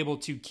want to be able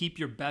to keep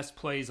your best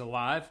plays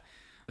alive.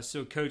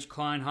 So Coach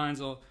Klein,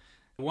 Hansel,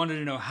 I wanted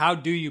to know, how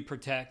do you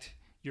protect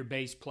your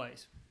base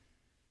plays?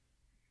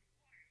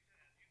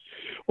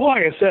 Well,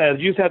 like I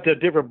said, you just have to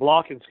have different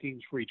blocking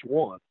schemes for each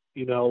one.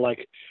 You know,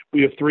 like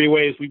we have 3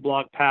 ways we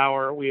block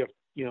power. We have,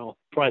 you know,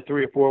 probably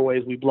 3 or 4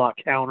 ways we block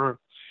counter.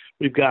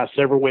 We've got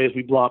several ways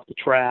we block the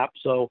trap.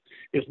 So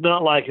it's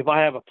not like if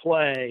I have a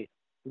play,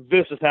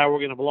 this is how we're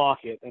going to block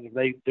it. And if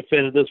they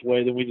defend it this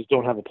way, then we just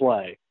don't have a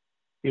play.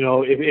 You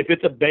know, if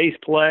it's a base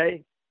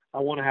play, I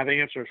want to have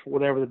answers for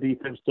whatever the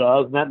defense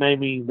does. And that may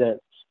mean that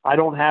I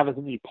don't have as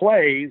many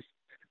plays,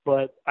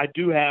 but I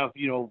do have,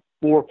 you know,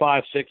 4,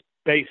 5, 6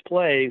 base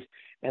plays,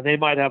 and they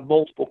might have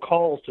multiple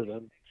calls to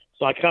them.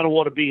 So I kind of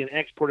want to be an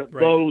expert at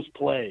those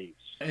plays.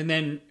 And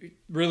then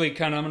really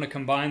kind of I'm going to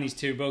combine these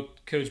two,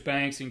 both Coach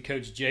Banks and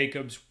Coach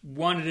Jacobs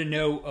wanted to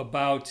know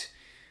about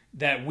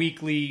that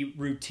weekly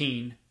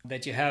routine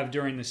that you have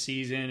during the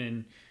season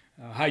and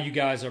how you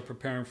guys are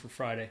preparing for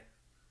Friday.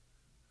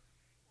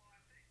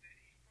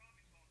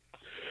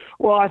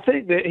 Well, I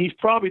think that he's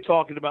probably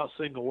talking about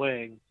single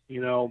wing,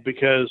 you know,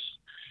 because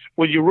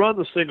when you run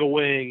the single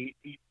wing,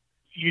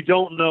 you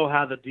don't know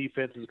how the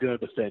defense is going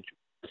to defend you.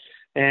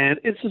 And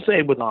it's the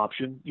same with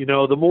option. You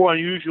know, the more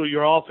unusual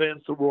your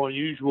offense, the more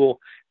unusual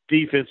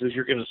defenses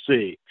you're going to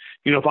see.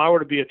 You know, if I were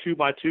to be a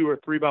 2x2 or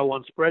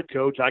 3x1 spread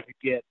coach, I could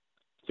get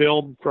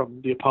film from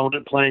the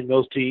opponent playing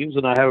those teams,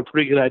 and I have a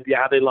pretty good idea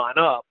how they line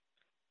up.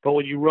 But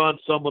when you run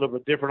somewhat of a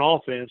different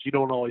offense, you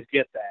don't always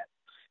get that.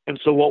 And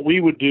so what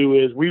we would do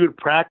is we would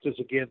practice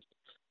against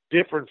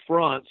different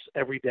fronts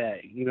every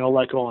day. You know,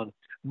 like on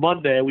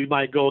Monday, we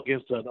might go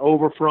against an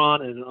over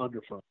front and an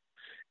under front.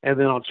 And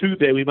then on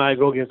Tuesday, we might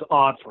go against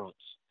odd fronts.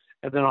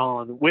 And then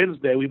on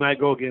Wednesday, we might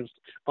go against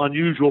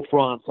unusual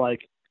fronts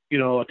like, you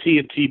know, a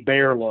T&T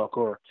bear look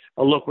or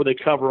a look where they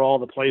cover all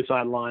the play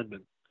side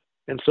linemen.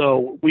 And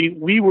so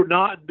we were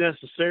not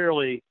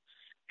necessarily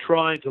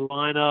trying to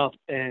line up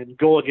and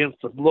go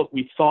against the look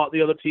we thought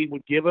the other team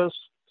would give us.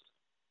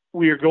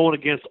 We are going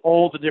against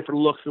all the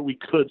different looks that we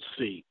could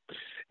see.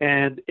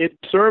 And it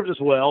served us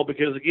well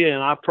because,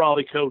 again, I've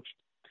probably coached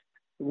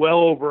well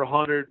over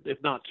 100, if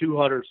not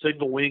 200,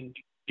 single wing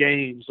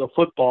games of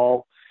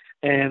football.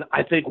 And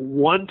I think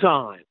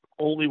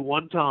only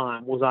one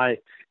time was I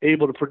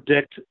able to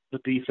predict the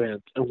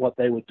defense and what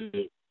they would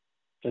do.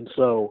 And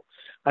so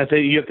I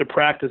think you have to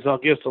practice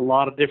against a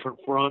lot of different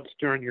fronts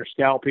during your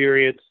scout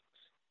periods,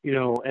 you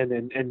know,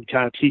 and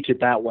kind of teach it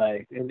that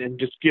way and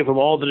just give them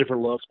all the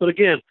different looks. But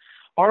again,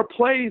 our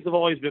plays have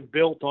always been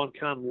built on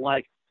kind of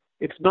like,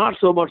 it's not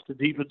so much the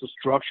defensive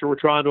structure we're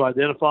trying to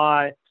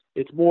identify.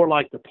 It's more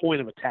like the point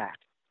of attack.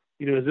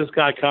 You know, is this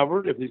guy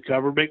covered? If he's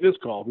covered, make this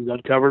call. If he's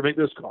uncovered, make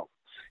this call.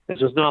 It's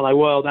just not like,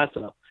 well, that's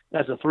a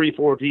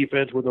 3-4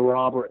 defense with a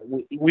robber.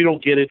 We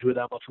don't get into it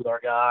that much with our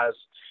guys.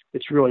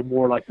 It's really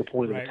more like the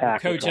point of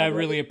attack. Coach, I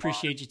really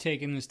appreciate you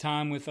taking this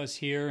time with us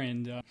here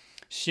and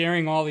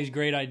sharing all these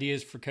great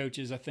ideas for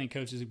coaches. I think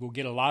coaches will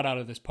get a lot out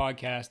of this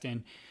podcast.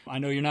 And I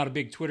know you're not a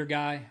big Twitter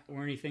guy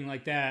or anything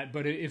like that,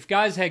 but if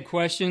guys had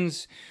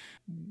questions,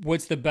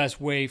 what's the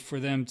best way for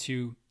them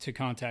to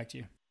contact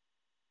you?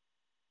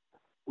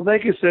 Well, they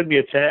can send me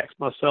a text.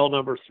 My cell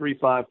number is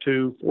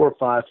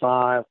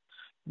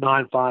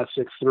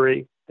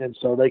 352-455-9563. And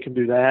so they can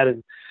do that.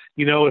 And,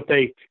 you know, if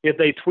they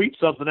tweet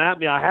something at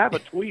me, I have a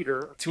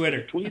tweeter.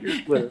 Twitter.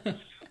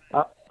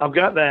 I've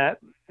got that.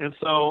 And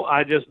so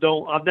I've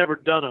never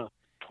done a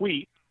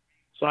tweet.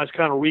 So I just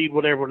kind of read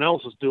what everyone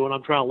else is doing.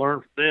 I'm trying to learn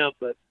from them.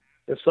 But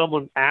if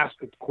someone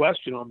asks a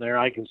question on there,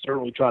 I can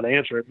certainly try to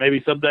answer it.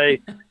 Maybe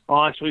someday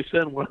I'll actually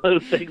send one of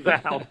those things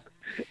out.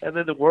 And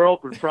then the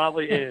world would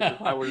probably end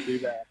if I were to do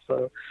that.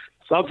 So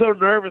I'm so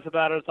nervous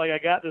about it. It's like I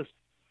got this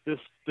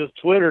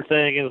Twitter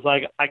thing, and it's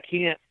like I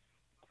can't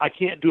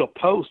do a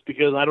post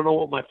because I don't know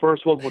what my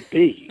first one would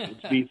be.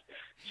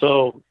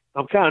 So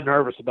I'm kind of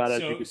nervous about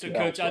it. So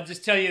Coach, I'll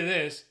just tell you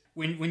this.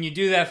 When you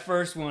do that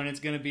first one,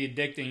 it's going to be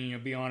addicting and you'll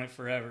be on it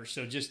forever.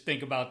 So just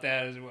think about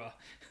that as well.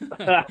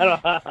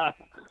 I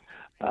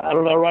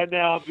don't know. Right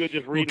now, I'm good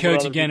just reading. Well,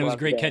 Coach, again, it was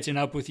great catching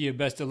up with you.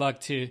 Best of luck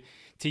to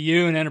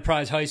you and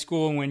Enterprise High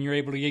School when you're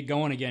able to get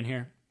going again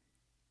here.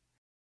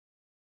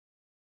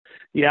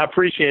 Yeah, I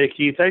appreciate it,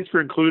 Keith. Thanks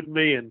for including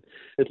me. And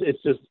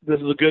it's just, this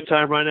is a good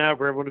time right now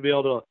for everyone to be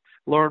able to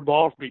learn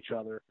ball from each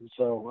other. And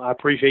so I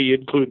appreciate you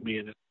including me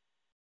in it.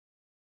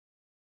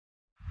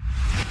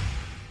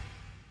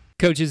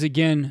 Coaches,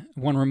 again, I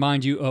want to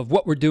remind you of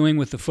what we're doing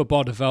with the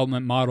football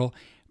development model.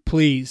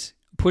 Please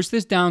push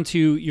this down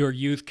to your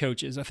youth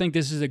coaches. I think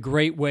this is a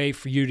great way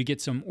for you to get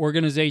some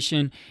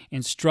organization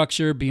and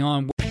structure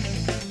beyond.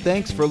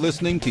 Thanks for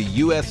listening to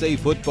USA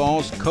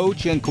Football's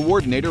Coach and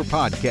Coordinator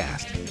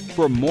Podcast.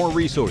 For more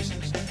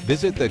resources,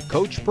 visit the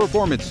Coach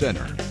Performance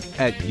Center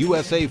at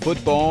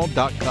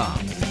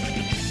usafootball.com.